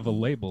right. Have a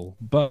label,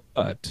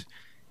 but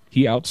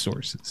he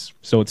outsources.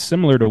 So it's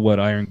similar to what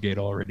Iron Gate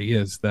already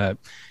is, that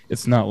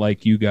it's not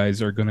like you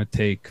guys are going to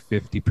take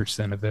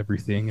 50% of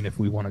everything, and if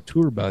we want a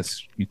tour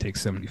bus, you take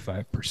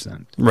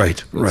 75%.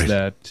 Right.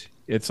 That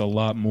it's a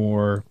lot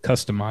more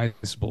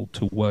customizable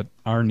to what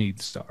our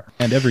needs are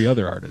and every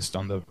other artist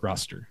on the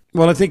roster.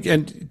 Well, I think,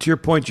 and to your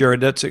point,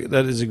 Jared, that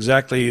is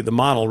exactly the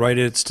model, right?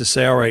 It's to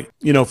say, all right,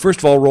 first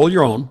of all, roll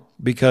your own,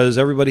 because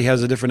everybody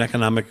has a different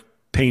economic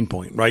pain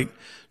point, right?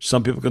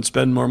 Some people can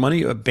spend more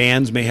money.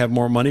 Bands may have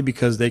more money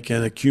because they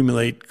can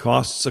accumulate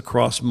costs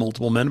across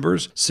multiple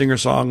members.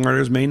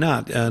 Singer-songwriters may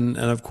not. And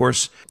of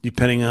course,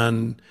 depending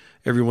on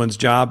everyone's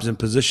jobs and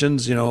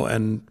positions,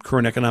 and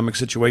current economic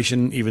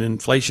situation, even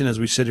inflation as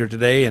we sit here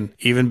today, and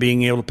even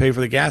being able to pay for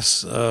the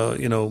gas,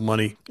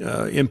 money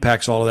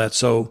impacts all of that.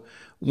 So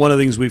one of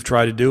the things we've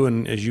tried to do,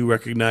 and as you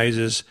recognize,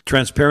 is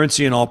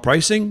transparency in all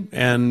pricing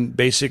and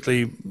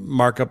basically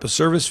mark up a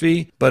service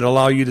fee, but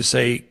allow you to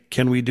say,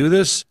 can we do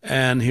this?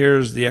 And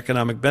here's the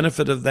economic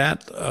benefit of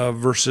that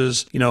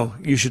versus,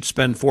 you should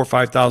spend $4,000 or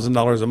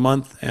 $5,000 a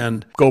month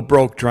and go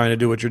broke trying to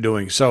do what you're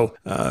doing. So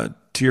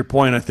to your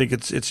point, I think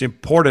it's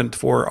important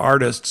for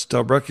artists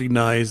to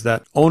recognize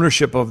that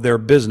ownership of their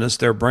business,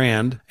 their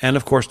brand, and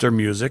of course their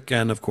music,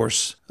 and of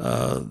course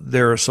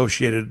their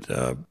associated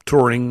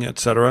touring,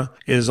 etc.,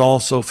 is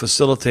also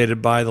facilitated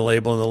by the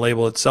label, and the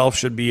label itself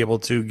should be able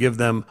to give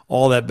them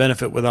all that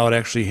benefit without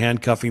actually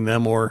handcuffing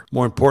them or,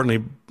 more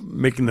importantly,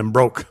 making them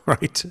broke,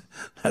 right?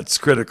 That's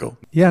critical.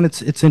 Yeah, and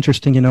it's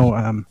interesting,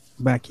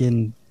 back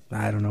in,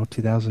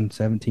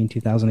 2017,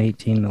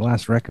 2018, the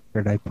last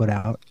record I put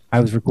out, I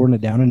was recording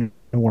it down in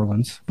New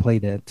Orleans,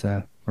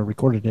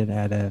 recorded it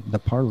at the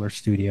Parlor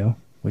Studio,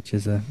 which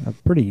is a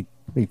pretty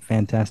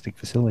fantastic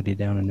facility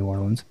down in New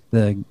Orleans.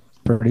 The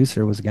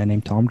producer was a guy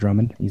named Tom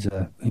Drummond.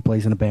 He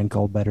plays in a band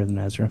called Better Than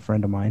Ezra, a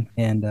friend of mine.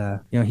 And,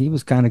 he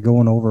was kind of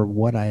going over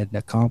what I had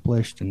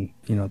accomplished and,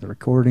 the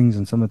recordings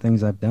and some of the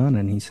things I've done.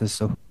 And he says,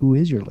 so who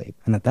is your label?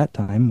 And at that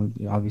time,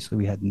 obviously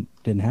we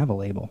didn't have a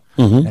label.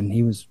 Mm-hmm. And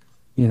he was,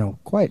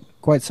 quite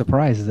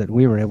surprised that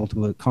we were able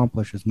to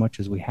accomplish as much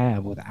as we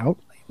have without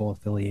label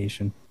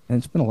affiliation. And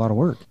it's been a lot of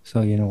work.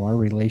 So, our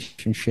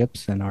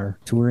relationships and our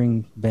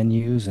touring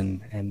venues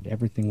and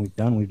everything we've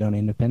done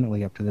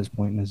independently up to this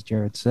point. And as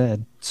Jared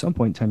said, at some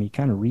point in time, you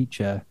kind of reach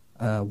a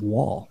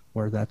wall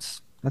where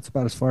that's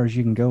about as far as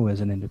you can go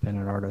as an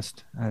independent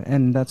artist.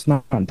 And that's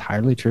not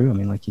entirely true. I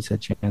mean, like you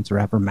said, Chance the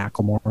Rapper,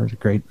 Macklemore is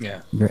great.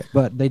 Yeah.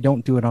 But they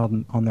don't do it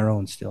on their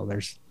own still.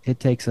 It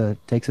takes a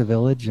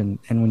village. And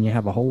when you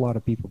have a whole lot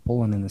of people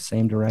pulling in the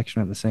same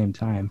direction at the same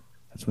time,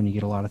 that's when you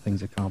get a lot of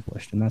things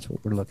accomplished, and that's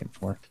what we're looking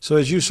for. So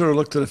as you sort of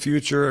look to the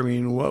future, I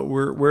mean,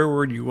 where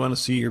would you want to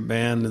see your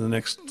band in the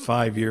next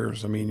 5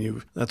 years? I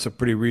mean, that's a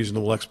pretty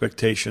reasonable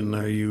expectation.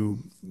 Are you,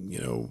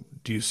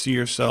 do you see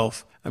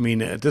yourself? I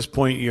mean, at this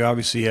point, you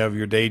obviously have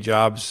your day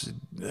jobs.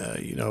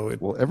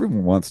 Well,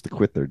 everyone wants to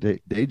quit their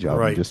day job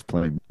and just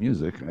play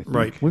music. I think.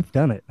 Right. We've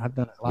done it. I've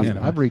done it.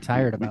 I've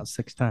retired about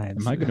 6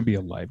 times. Am I going to be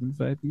alive in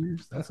 5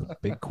 years? That's a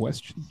big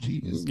question.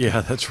 Jeez.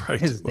 Yeah, that's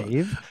right. Is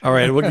Dave? All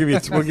right, we'll give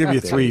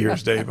you 3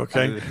 years, Dave.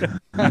 Okay.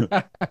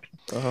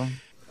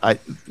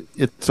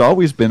 It's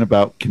always been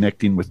about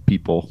connecting with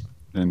people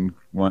and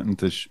wanting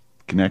to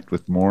connect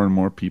with more and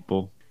more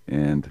people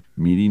and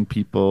meeting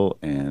people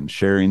and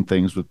sharing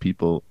things with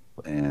people.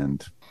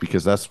 And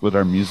because that's what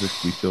we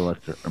feel like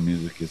our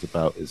music is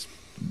about, is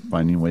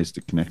finding ways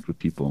to connect with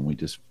people. And we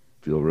just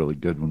feel really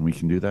good when we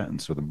can do that.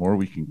 And so the more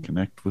we can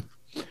connect with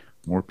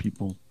more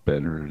people,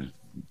 better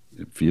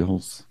it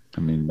feels. I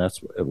mean,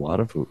 that's a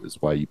lot of it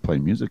is why you play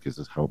music,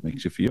 is how it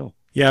makes you feel.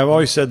 Yeah, I've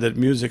always said that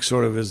music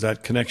sort of is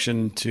that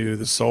connection to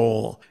the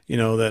soul,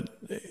 that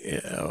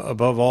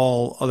above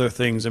all other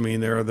things, I mean,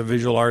 there are the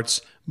visual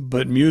arts,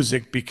 but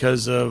music,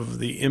 because of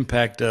the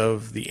impact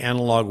of the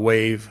analog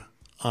wave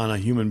on a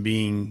human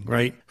being,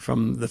 right?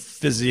 From the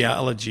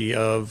physiology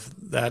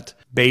of that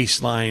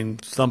bass line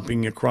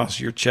thumping across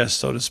your chest,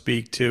 so to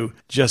speak, to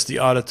just the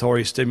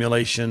auditory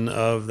stimulation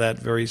of that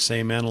very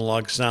same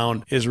analog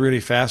sound is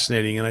really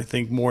fascinating. And I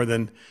think more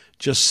than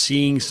just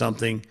seeing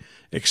something,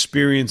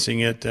 experiencing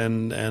it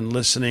and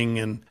listening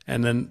and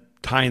then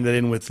tying that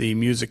in with the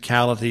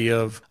musicality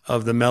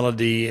of the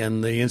melody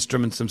and the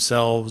instruments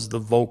themselves, the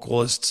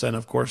vocalists, and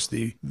of course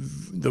the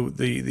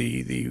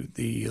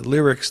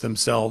lyrics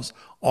themselves,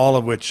 all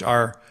of which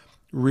are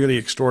really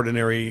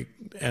extraordinary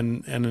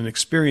and an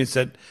experience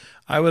that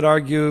I would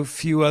argue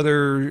few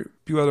other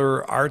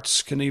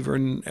arts can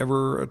even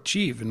ever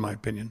achieve, in my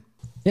opinion.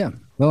 Yeah.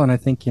 Well, and I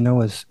think,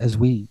 as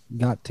we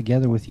got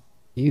together with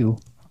you,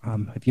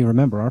 if you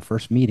remember our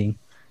first meeting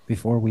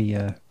before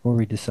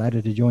we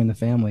decided to join the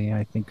family,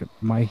 I think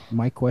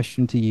my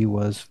question to you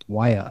was,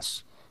 why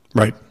us?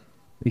 Right.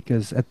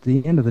 Because at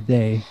the end of the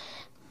day,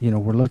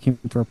 we're looking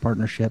for a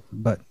partnership,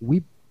 but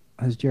we,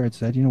 as Jared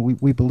said,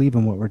 we believe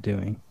in what we're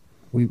doing.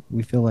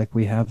 We feel like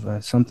we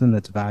have something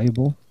that's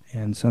valuable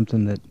and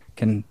something that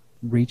can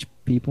reach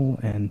people.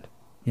 And,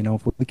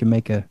 if we can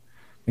make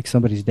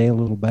somebody's day a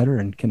little better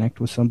and connect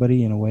with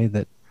somebody in a way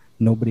that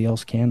nobody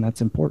else can, that's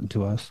important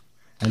to us.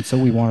 And so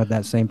we wanted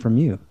that same from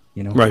you,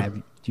 Right.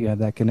 Do you have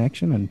that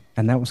connection?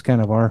 And that was kind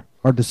of our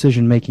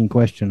decision-making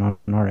question on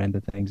our end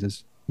of things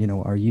is,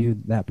 are you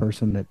that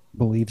person that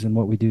believes in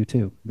what we do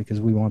too?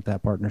 Because we want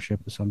that partnership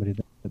with somebody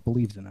that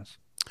believes in us.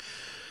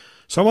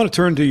 So I want to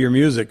turn to your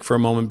music for a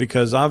moment,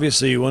 because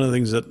obviously one of the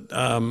things that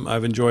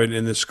I've enjoyed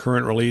in this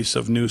current release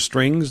of New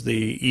Strings,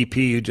 the EP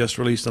you just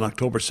released on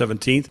October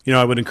 17th,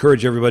 I would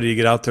encourage everybody to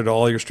get out there to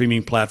all your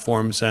streaming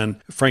platforms and,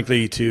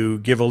 frankly, to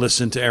give a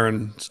listen to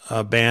Aaron's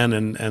band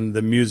and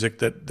the music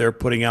that they're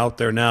putting out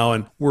there now.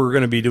 And we're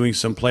going to be doing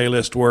some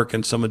playlist work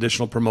and some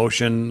additional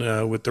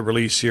promotion with the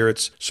release here.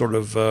 It's sort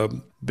of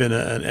been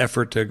an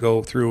effort to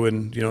go through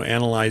and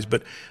analyze,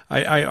 but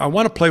I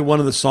want to play one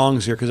of the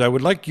songs here, because I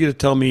would like you to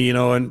tell me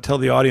and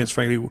tell the audience,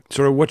 frankly,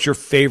 sort of what's your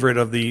favorite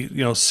of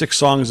the 6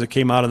 songs that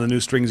came out on the New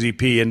Strings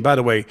EP. And by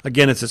the way,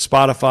 again, it's at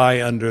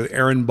Spotify under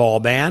Aaron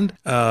Ball Band,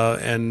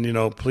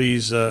 and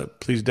please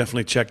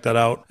definitely check that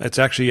out. It's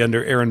actually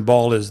under Aaron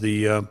Ball is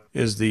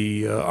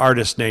the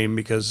artist name,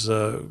 because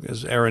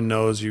as Aaron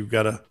knows, you've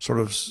got to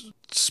sort of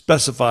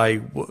specify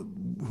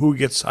who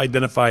gets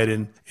identified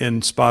in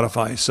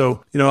Spotify.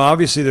 So,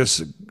 obviously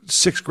there's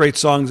 6 great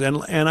songs, and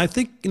I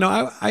think,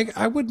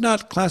 I would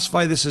not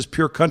classify this as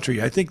pure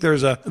country. I think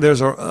there's a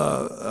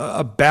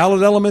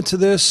ballad element to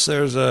this.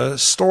 There's a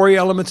story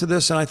element to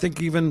this, and I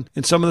think even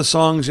in some of the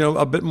songs,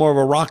 a bit more of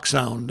a rock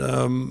sound.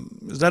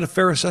 Is that a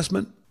fair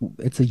assessment?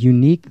 It's a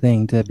unique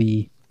thing to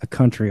be a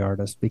country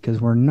artist,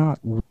 because we're not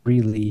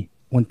really,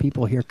 when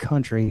people hear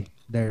country,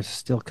 there's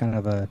still kind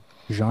of a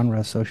genre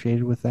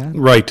associated with that.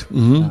 Right.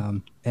 Mm-hmm.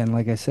 And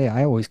like I say,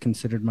 I always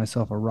considered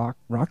myself a rock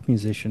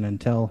musician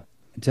until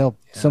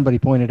somebody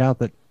pointed out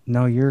that,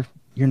 no, you're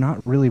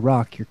not really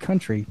rock, you're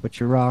country, but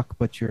you're rock,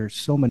 but you're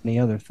so many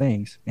other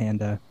things.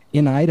 And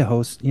in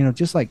Idaho,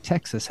 just like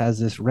Texas has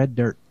this red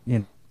dirt,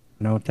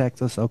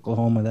 Texas,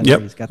 Oklahoma, that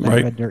area's got that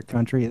right. red dirt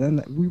country. And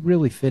then we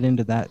really fit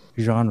into that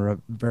genre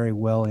very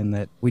well, in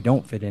that we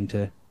don't fit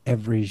into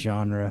every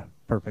genre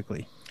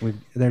perfectly.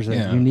 There's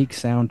a unique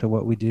sound to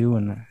what we do,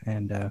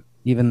 and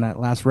even that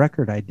last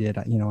record I did,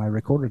 I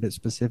recorded it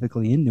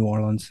specifically in New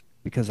Orleans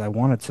because I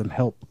wanted some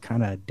help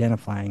kind of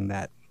identifying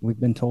that. We've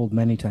been told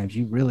many times,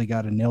 you really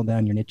got to nail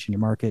down your niche in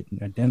your market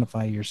and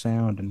identify your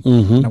sound,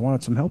 and I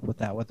wanted some help with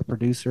that, with the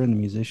producer and the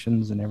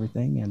musicians and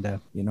everything. And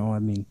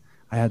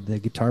I had the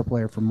guitar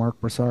player from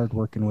Mark Broussard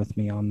working with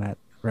me on that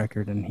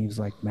record, and he was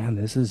like, "Man,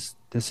 this is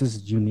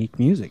unique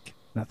music.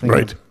 Nothing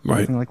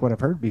like what I've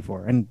heard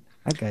before." And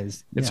that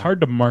guy's, it's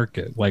hard to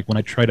market. Like when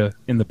I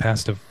in the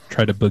past have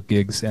tried to book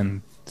gigs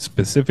and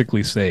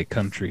specifically say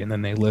country, and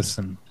then they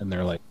listen and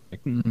they're like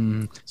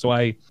So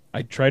I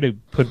try to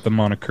put the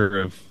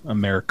moniker of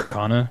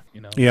Americana,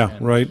 Yeah,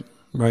 right.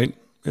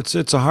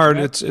 It's a hard.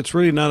 It's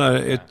really not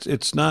a.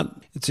 It's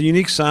a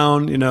unique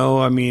sound.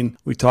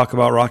 We talk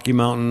about Rocky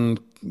Mountain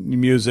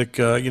music.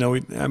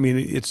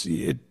 It's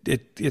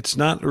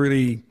not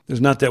really.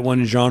 There's not that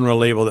one genre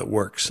label that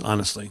works.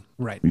 Honestly,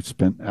 right. We've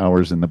spent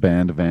hours in the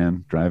band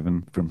van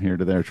driving from here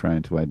to there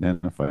trying to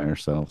identify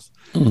ourselves.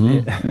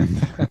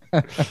 Mm-hmm.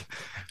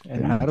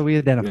 And how do we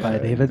identify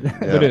it, David?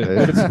 But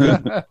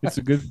it's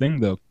a good thing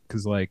though,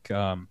 because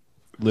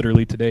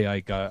literally today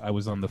I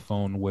was on the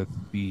phone with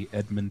the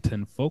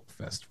Edmonton Folk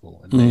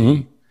Festival,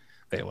 and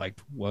they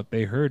liked what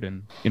they heard,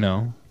 and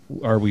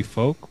are we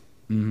folk?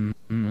 I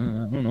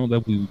don't know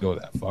that we would go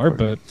that far,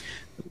 but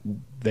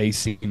they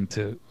seem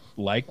to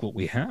like what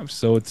we have,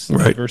 so it's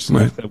diverse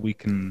enough that we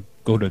can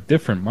go to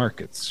different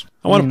markets.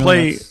 I want to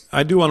play.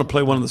 I do want to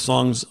play one of the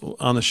songs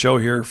on the show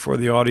here for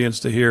the audience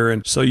to hear,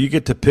 and so you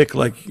get to pick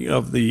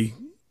of the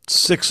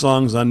 6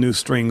 songs on New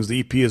Strings. The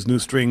EP is New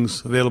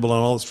Strings, available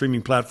on all the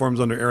streaming platforms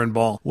under Aaron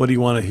Ball. What do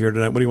you want to hear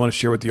tonight? What do you want to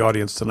share with the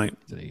audience tonight?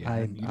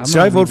 I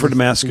vote for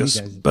Damascus,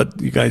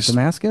 but you guys...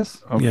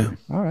 Damascus? Okay. Yeah.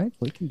 All right,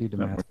 we can do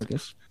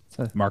Damascus.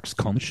 Mark's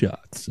calling the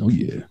shots. Oh,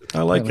 yeah.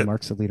 I like it.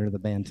 Mark's the leader of the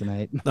band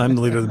tonight. I'm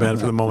the leader of the band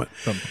for the moment.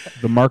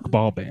 The Mark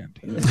Ball Band.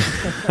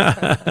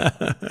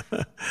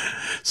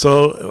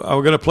 So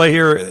we're going to play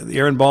here the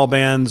Aaron Ball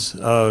Band's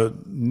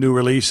new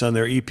release on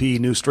their EP,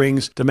 New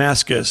Strings,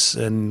 Damascus,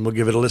 and we'll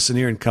give it a listen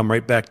here and come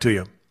right back to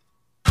you.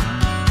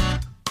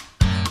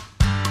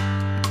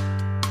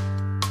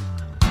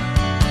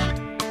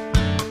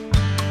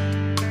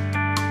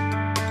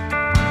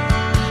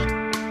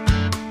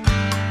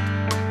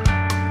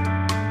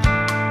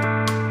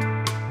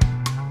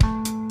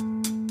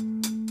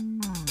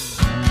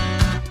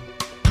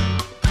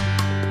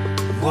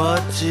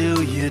 What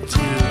do you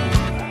do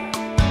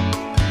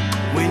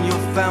when your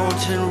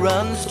fountain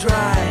runs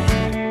dry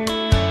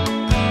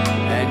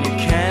and you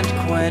can't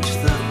quench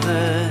the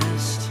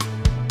thirst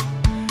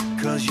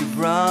 'cause you've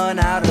run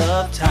out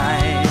of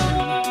time?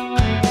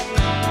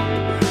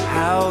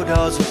 How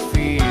does it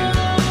feel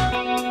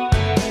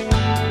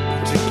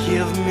to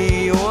give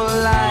me your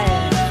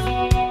life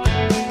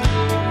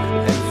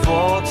and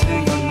fall to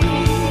your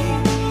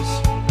knees?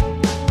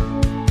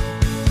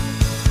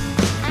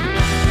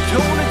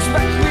 Don't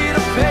expect me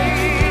to pay.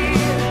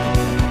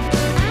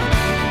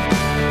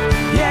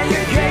 Yeah,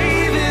 you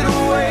gave it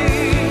away.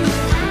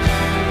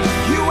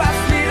 You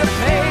asked me to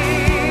pay.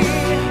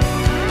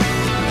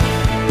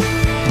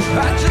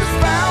 I just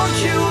found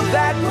you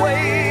that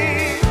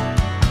way.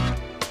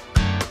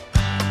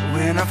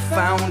 When I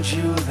found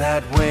you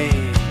that way,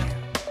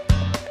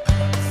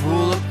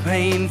 full of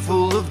pain,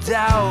 full of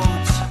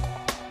doubt,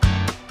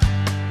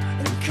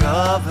 and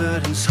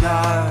covered in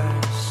scars.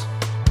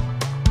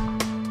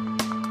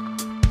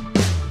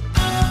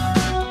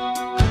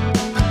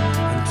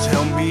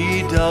 Tell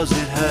me, does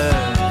it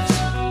hurt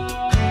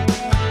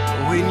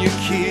when you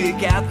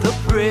kick at the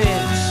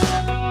pricks?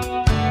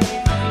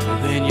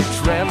 Then you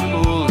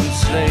tremble and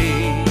say,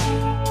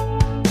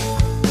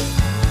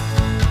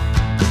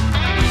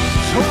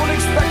 don't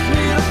expect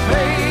me to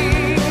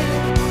pay.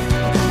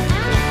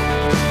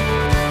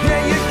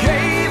 Yeah, you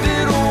gave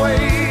it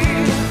away.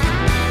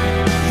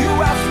 You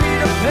asked me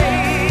to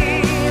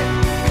pay.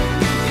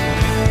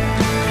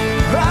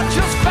 I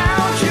just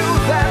found you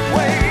that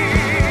way.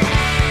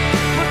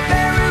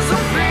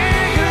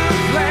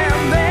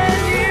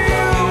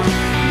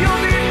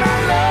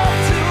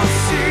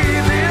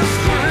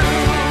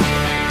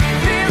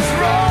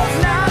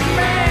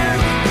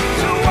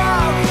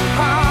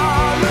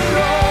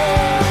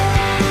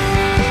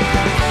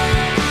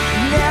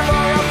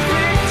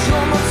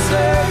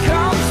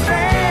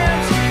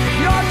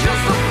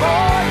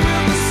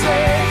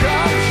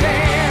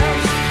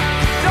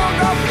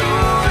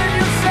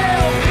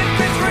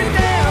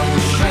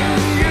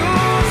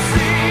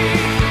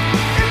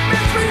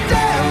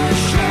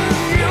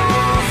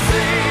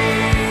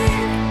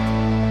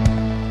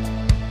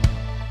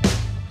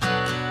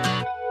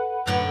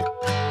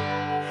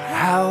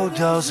 How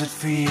does it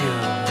feel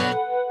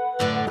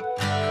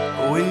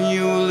when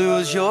you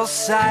lose your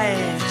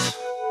sight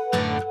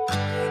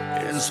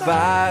in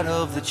spite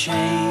of the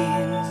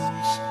chains?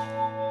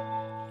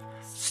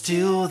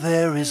 Still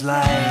there is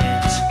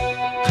light.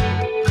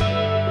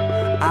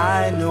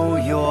 I know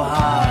your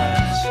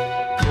heart.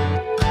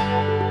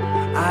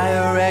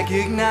 I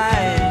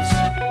recognize.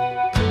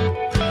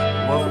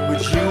 What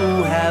would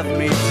you have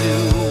me do?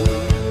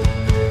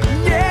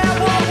 Yeah,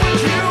 what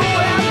would you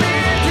have me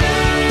do?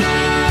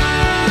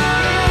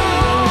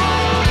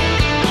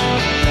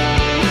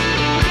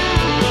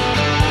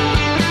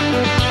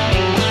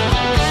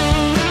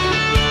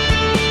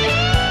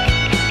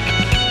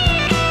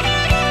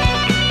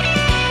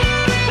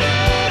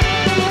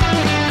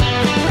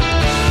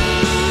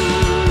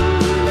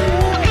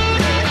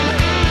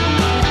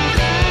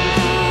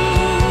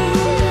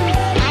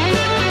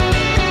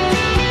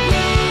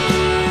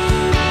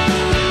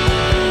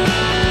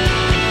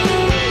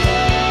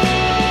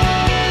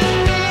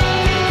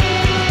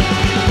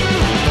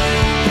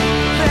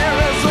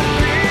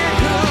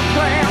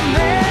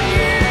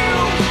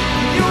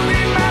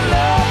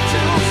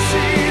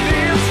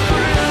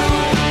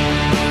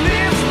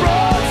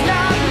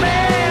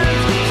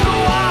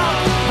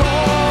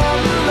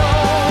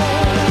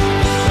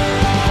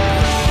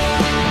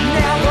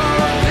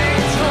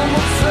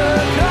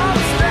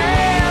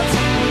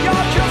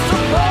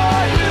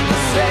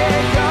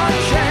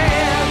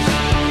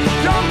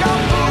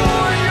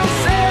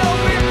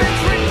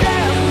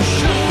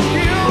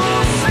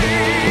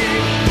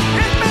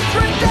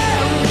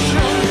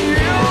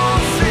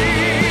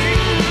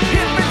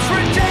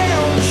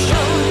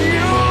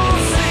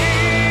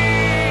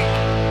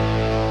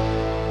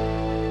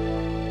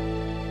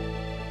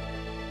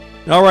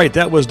 All right,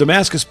 that was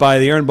Damascus by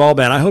the Aaron Ball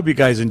Band. I hope you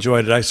guys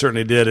enjoyed it. I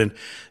certainly did. And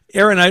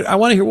Aaron, I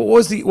want to hear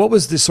what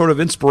was the sort of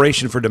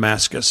inspiration for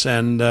Damascus?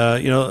 And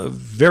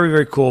very,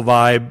 very cool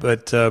vibe.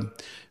 But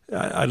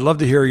I'd love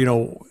to hear,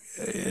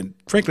 and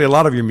frankly, a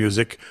lot of your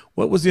music.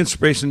 What was the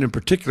inspiration in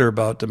particular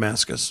about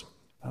Damascus?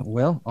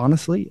 Well,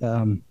 honestly,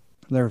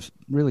 there's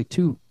really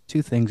two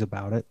things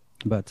about it.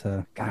 But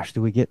gosh,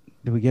 do we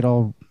get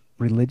all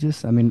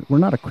religious? I mean, we're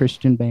not a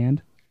Christian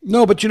band.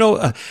 No, but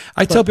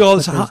I tell people all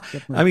this.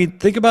 I mean,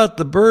 think about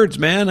the Byrds,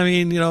 man. I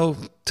mean,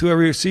 to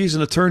every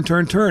season a turn.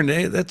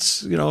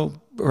 That's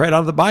right out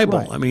of the Bible.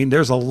 Right. I mean,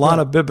 there's a lot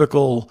of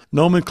biblical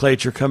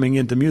nomenclature coming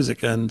into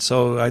music, and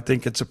so I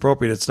think it's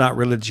appropriate. It's not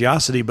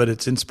religiosity, but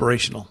it's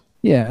inspirational.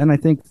 Yeah, and I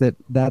think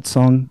that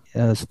song,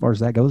 as far as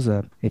that goes,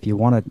 if you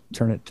want to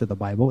turn it to the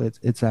Bible,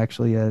 it's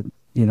actually the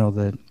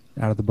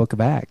out of the Book of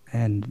Acts,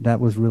 and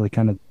that was really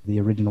kind of the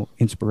original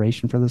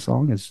inspiration for the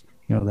song. Is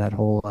that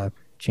whole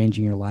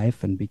changing your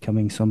life and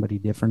becoming somebody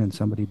different and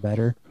somebody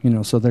better.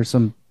 So there's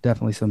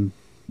definitely some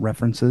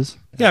references.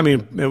 Yeah, I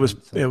mean, it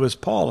was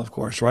Paul, of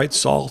course, right?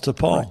 Saul to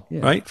Paul,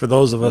 right? For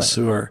those of us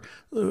who are,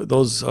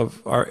 those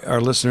of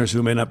our listeners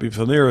who may not be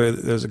familiar,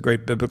 there's a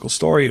great biblical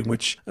story in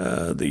which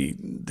the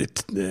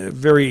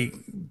very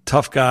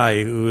tough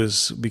guy who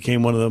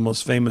became one of the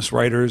most famous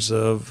writers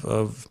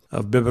of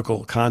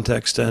biblical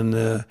context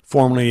and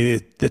formerly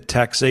the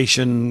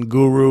taxation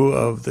guru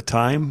of the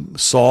time,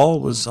 Saul,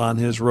 was on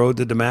his road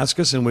to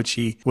Damascus, in which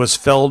he was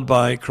felled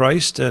by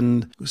Christ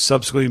and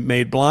subsequently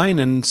made blind,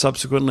 and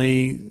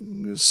subsequently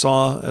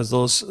saw as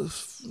those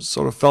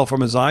sort of fell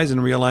from his eyes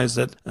and realized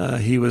that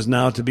he was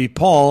now to be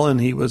Paul, and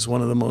he was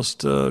one of the most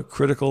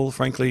critical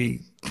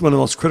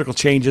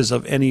changes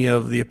of any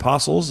of the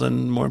apostles,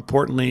 and more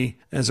importantly,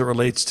 as it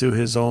relates to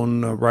his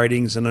own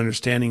writings and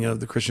understanding of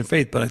the Christian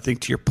faith. But I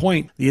think to your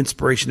point, the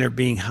inspiration there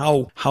being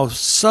how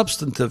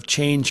substantive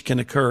change can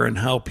occur and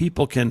how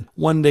people can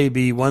one day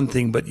be one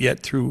thing, but yet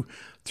through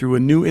a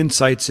new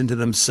insights into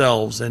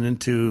themselves and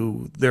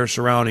into their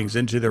surroundings,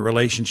 into their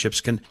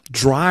relationships, can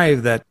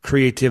drive that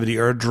creativity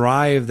or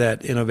drive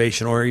that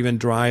innovation or even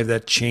drive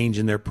that change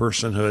in their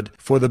personhood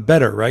for the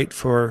better, right?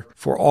 For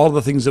all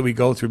the things that we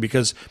go through,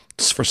 because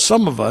for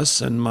some of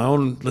us, and my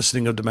own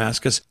listening of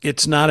Damascus,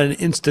 it's not an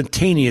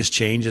instantaneous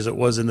change as it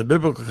was in the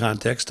biblical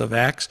context of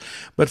Acts,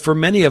 but for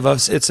many of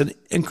us, it's an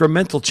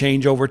incremental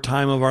change over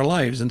time of our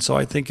lives. And so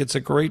I think it's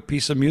a great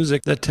piece of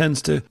music that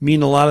tends to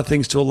mean a lot of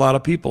things to a lot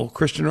of people,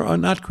 Christian or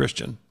not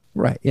Christian.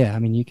 Right. Yeah. I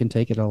mean, you can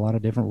take it a lot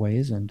of different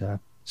ways. And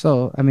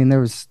so, I mean,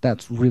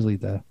 that's really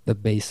the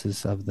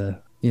basis of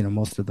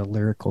most of the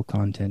lyrical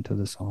content of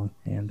the song,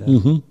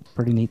 and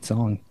pretty neat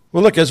song.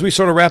 Well, look, as we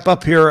sort of wrap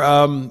up here,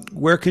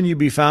 where can you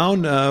be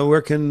found?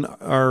 Where can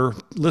our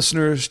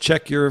listeners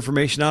check your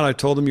information out? I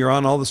told them you're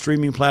on all the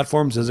streaming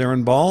platforms as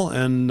Aaron Ball,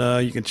 and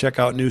you can check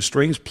out New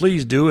Strings.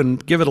 Please do,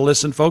 and give it a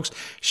listen, folks.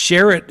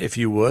 Share it if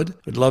you would.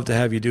 We'd love to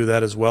have you do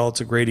that as well.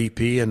 It's a great EP,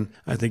 and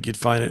I think you'd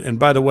find it. And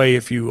by the way,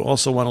 if you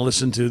also want to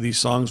listen to these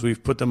songs,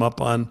 we've put them up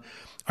on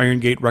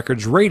Iron Gate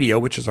Records Radio,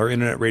 which is our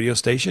internet radio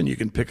station. You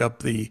can pick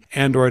up the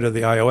Android or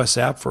the iOS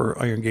app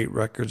for Iron Gate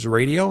Records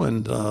Radio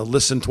and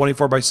listen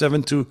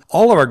 24/7 to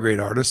all of our great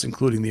artists,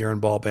 including the Aaron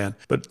Ball Band.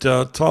 But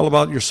tell all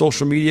about your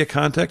social media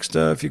context,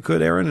 if you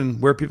could, Aaron,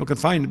 and where people can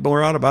find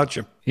more out about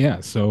you.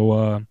 Yeah,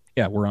 so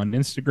we're on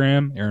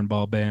Instagram, Aaron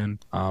Ball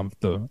Band, on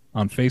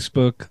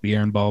Facebook, the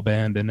Aaron Ball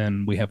Band, and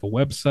then we have a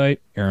website,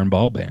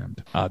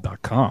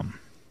 aaronballband.com.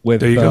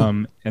 There you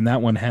go. And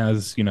that one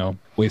has,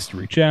 ways to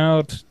reach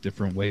out,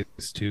 different ways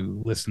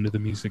to listen to the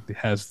music. It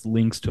has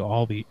links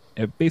to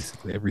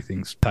basically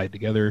everything's tied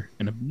together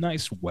in a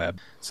nice web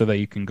so that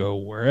you can go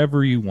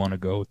wherever you want to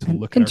go to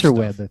look at our stuff.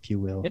 Interweb, if you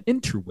will. An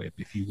interweb,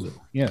 if you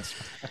will. Yes.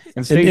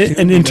 And stay tuned.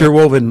 An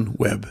interwoven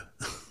web.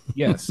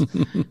 Yes.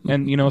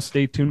 And,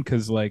 stay tuned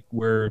because,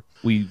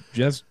 we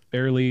just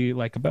barely,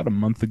 about a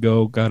month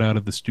ago, got out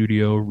of the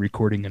studio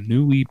recording a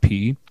new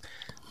EP.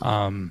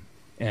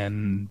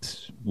 And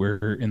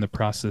we're in the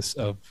process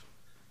of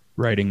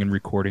writing and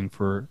recording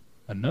for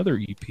another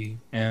EP,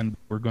 and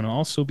we're going to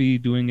also be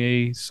doing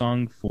a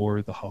song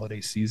for the holiday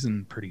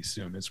season pretty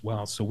soon as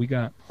well. So we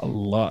got a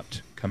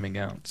lot coming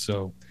out.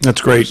 So that's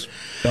great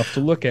stuff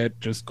to look at.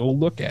 Just go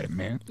look at it,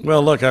 man.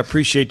 Well, look, I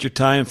appreciate your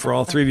time for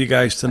all three of you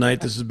guys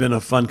tonight. This has been a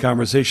fun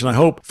conversation. I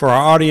hope for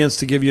our audience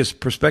to give you a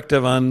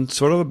perspective on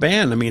sort of a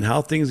band. I mean,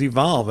 how things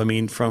evolve. I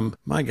mean, from,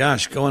 my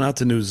gosh, going out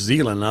to New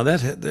Zealand. Now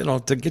that,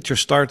 to get your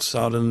starts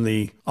out in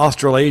the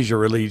Australasia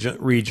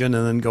region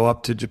and then go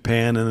up to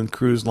Japan and then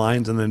cruise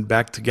lines and then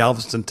back to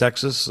Galveston,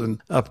 Texas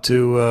and up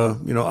to,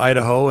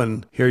 Idaho.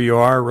 And here you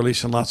are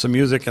releasing lots of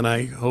music. And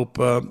I hope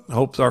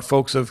our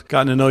folks have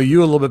gotten to know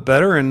you a little bit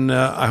better. And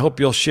I hope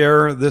you'll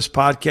share this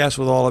podcast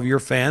with all of your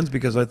fans,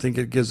 because I think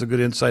it gives a good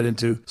insight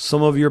into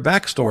some of your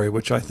backstory,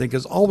 which I think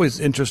is always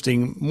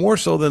interesting, more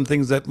so than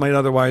things that might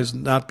otherwise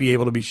not be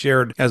able to be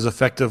shared as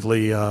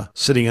effectively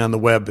sitting on the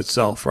web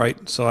itself,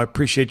 right? So I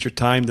appreciate your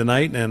time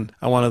tonight. And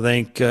I want to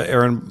thank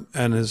Aaron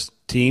and his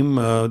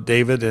team,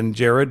 David and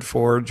Jared,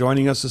 for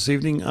joining us this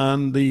evening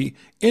on the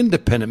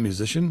Independent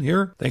Musician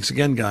here. Thanks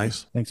again,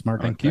 guys. Thanks,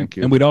 Mark. Thank you. Thank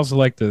you. And we'd also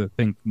like to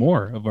thank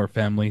more of our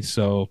family.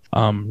 So,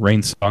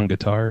 Rain Song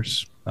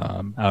Guitars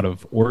out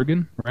of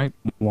Oregon, right?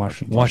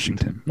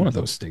 Washington, one of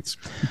those states.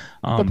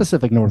 The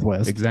Pacific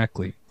Northwest.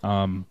 Exactly.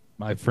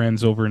 My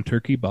friends over in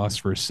Turkey, Boss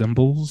for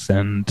Cymbals,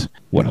 and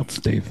what else,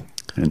 Dave?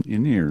 And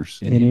in ears.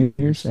 In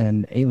ears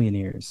and alien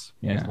ears.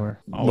 Yeah. Well,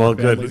 our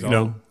good. families You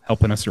know, all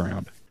helping us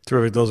around.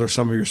 terrific. Those are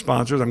some of your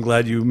sponsors. I'm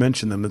glad you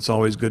mentioned them. It's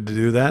always good to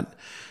do that.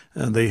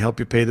 And they help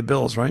you pay the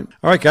bills, right?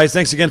 All right, guys,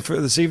 thanks again for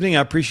this evening.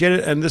 I appreciate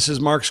it. And this is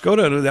Mark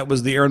Skoda. That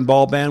was the Aaron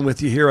Ball Band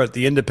with you here at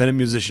the Independent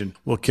Musician.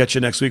 We'll catch you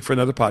next week for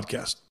another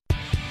podcast.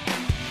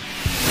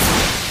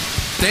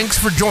 Thanks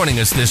for joining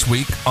us this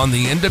week on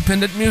The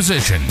Independent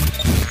Musician.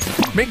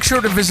 Make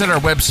sure to visit our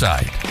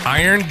website,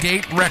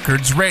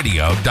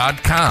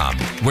 IronGateRecordsRadio.com,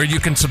 where you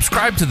can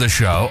subscribe to the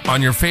show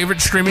on your favorite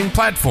streaming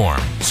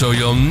platform, so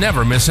you'll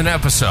never miss an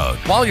episode.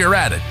 While you're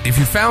at it, if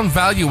you found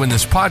value in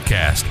this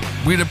podcast,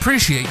 we'd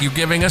appreciate you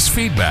giving us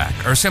feedback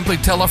or simply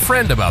tell a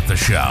friend about the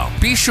show.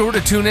 Be sure to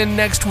tune in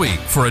next week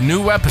for a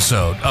new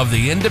episode of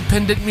The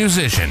Independent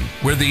Musician,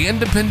 where the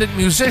independent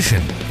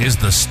musician is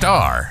the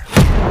star.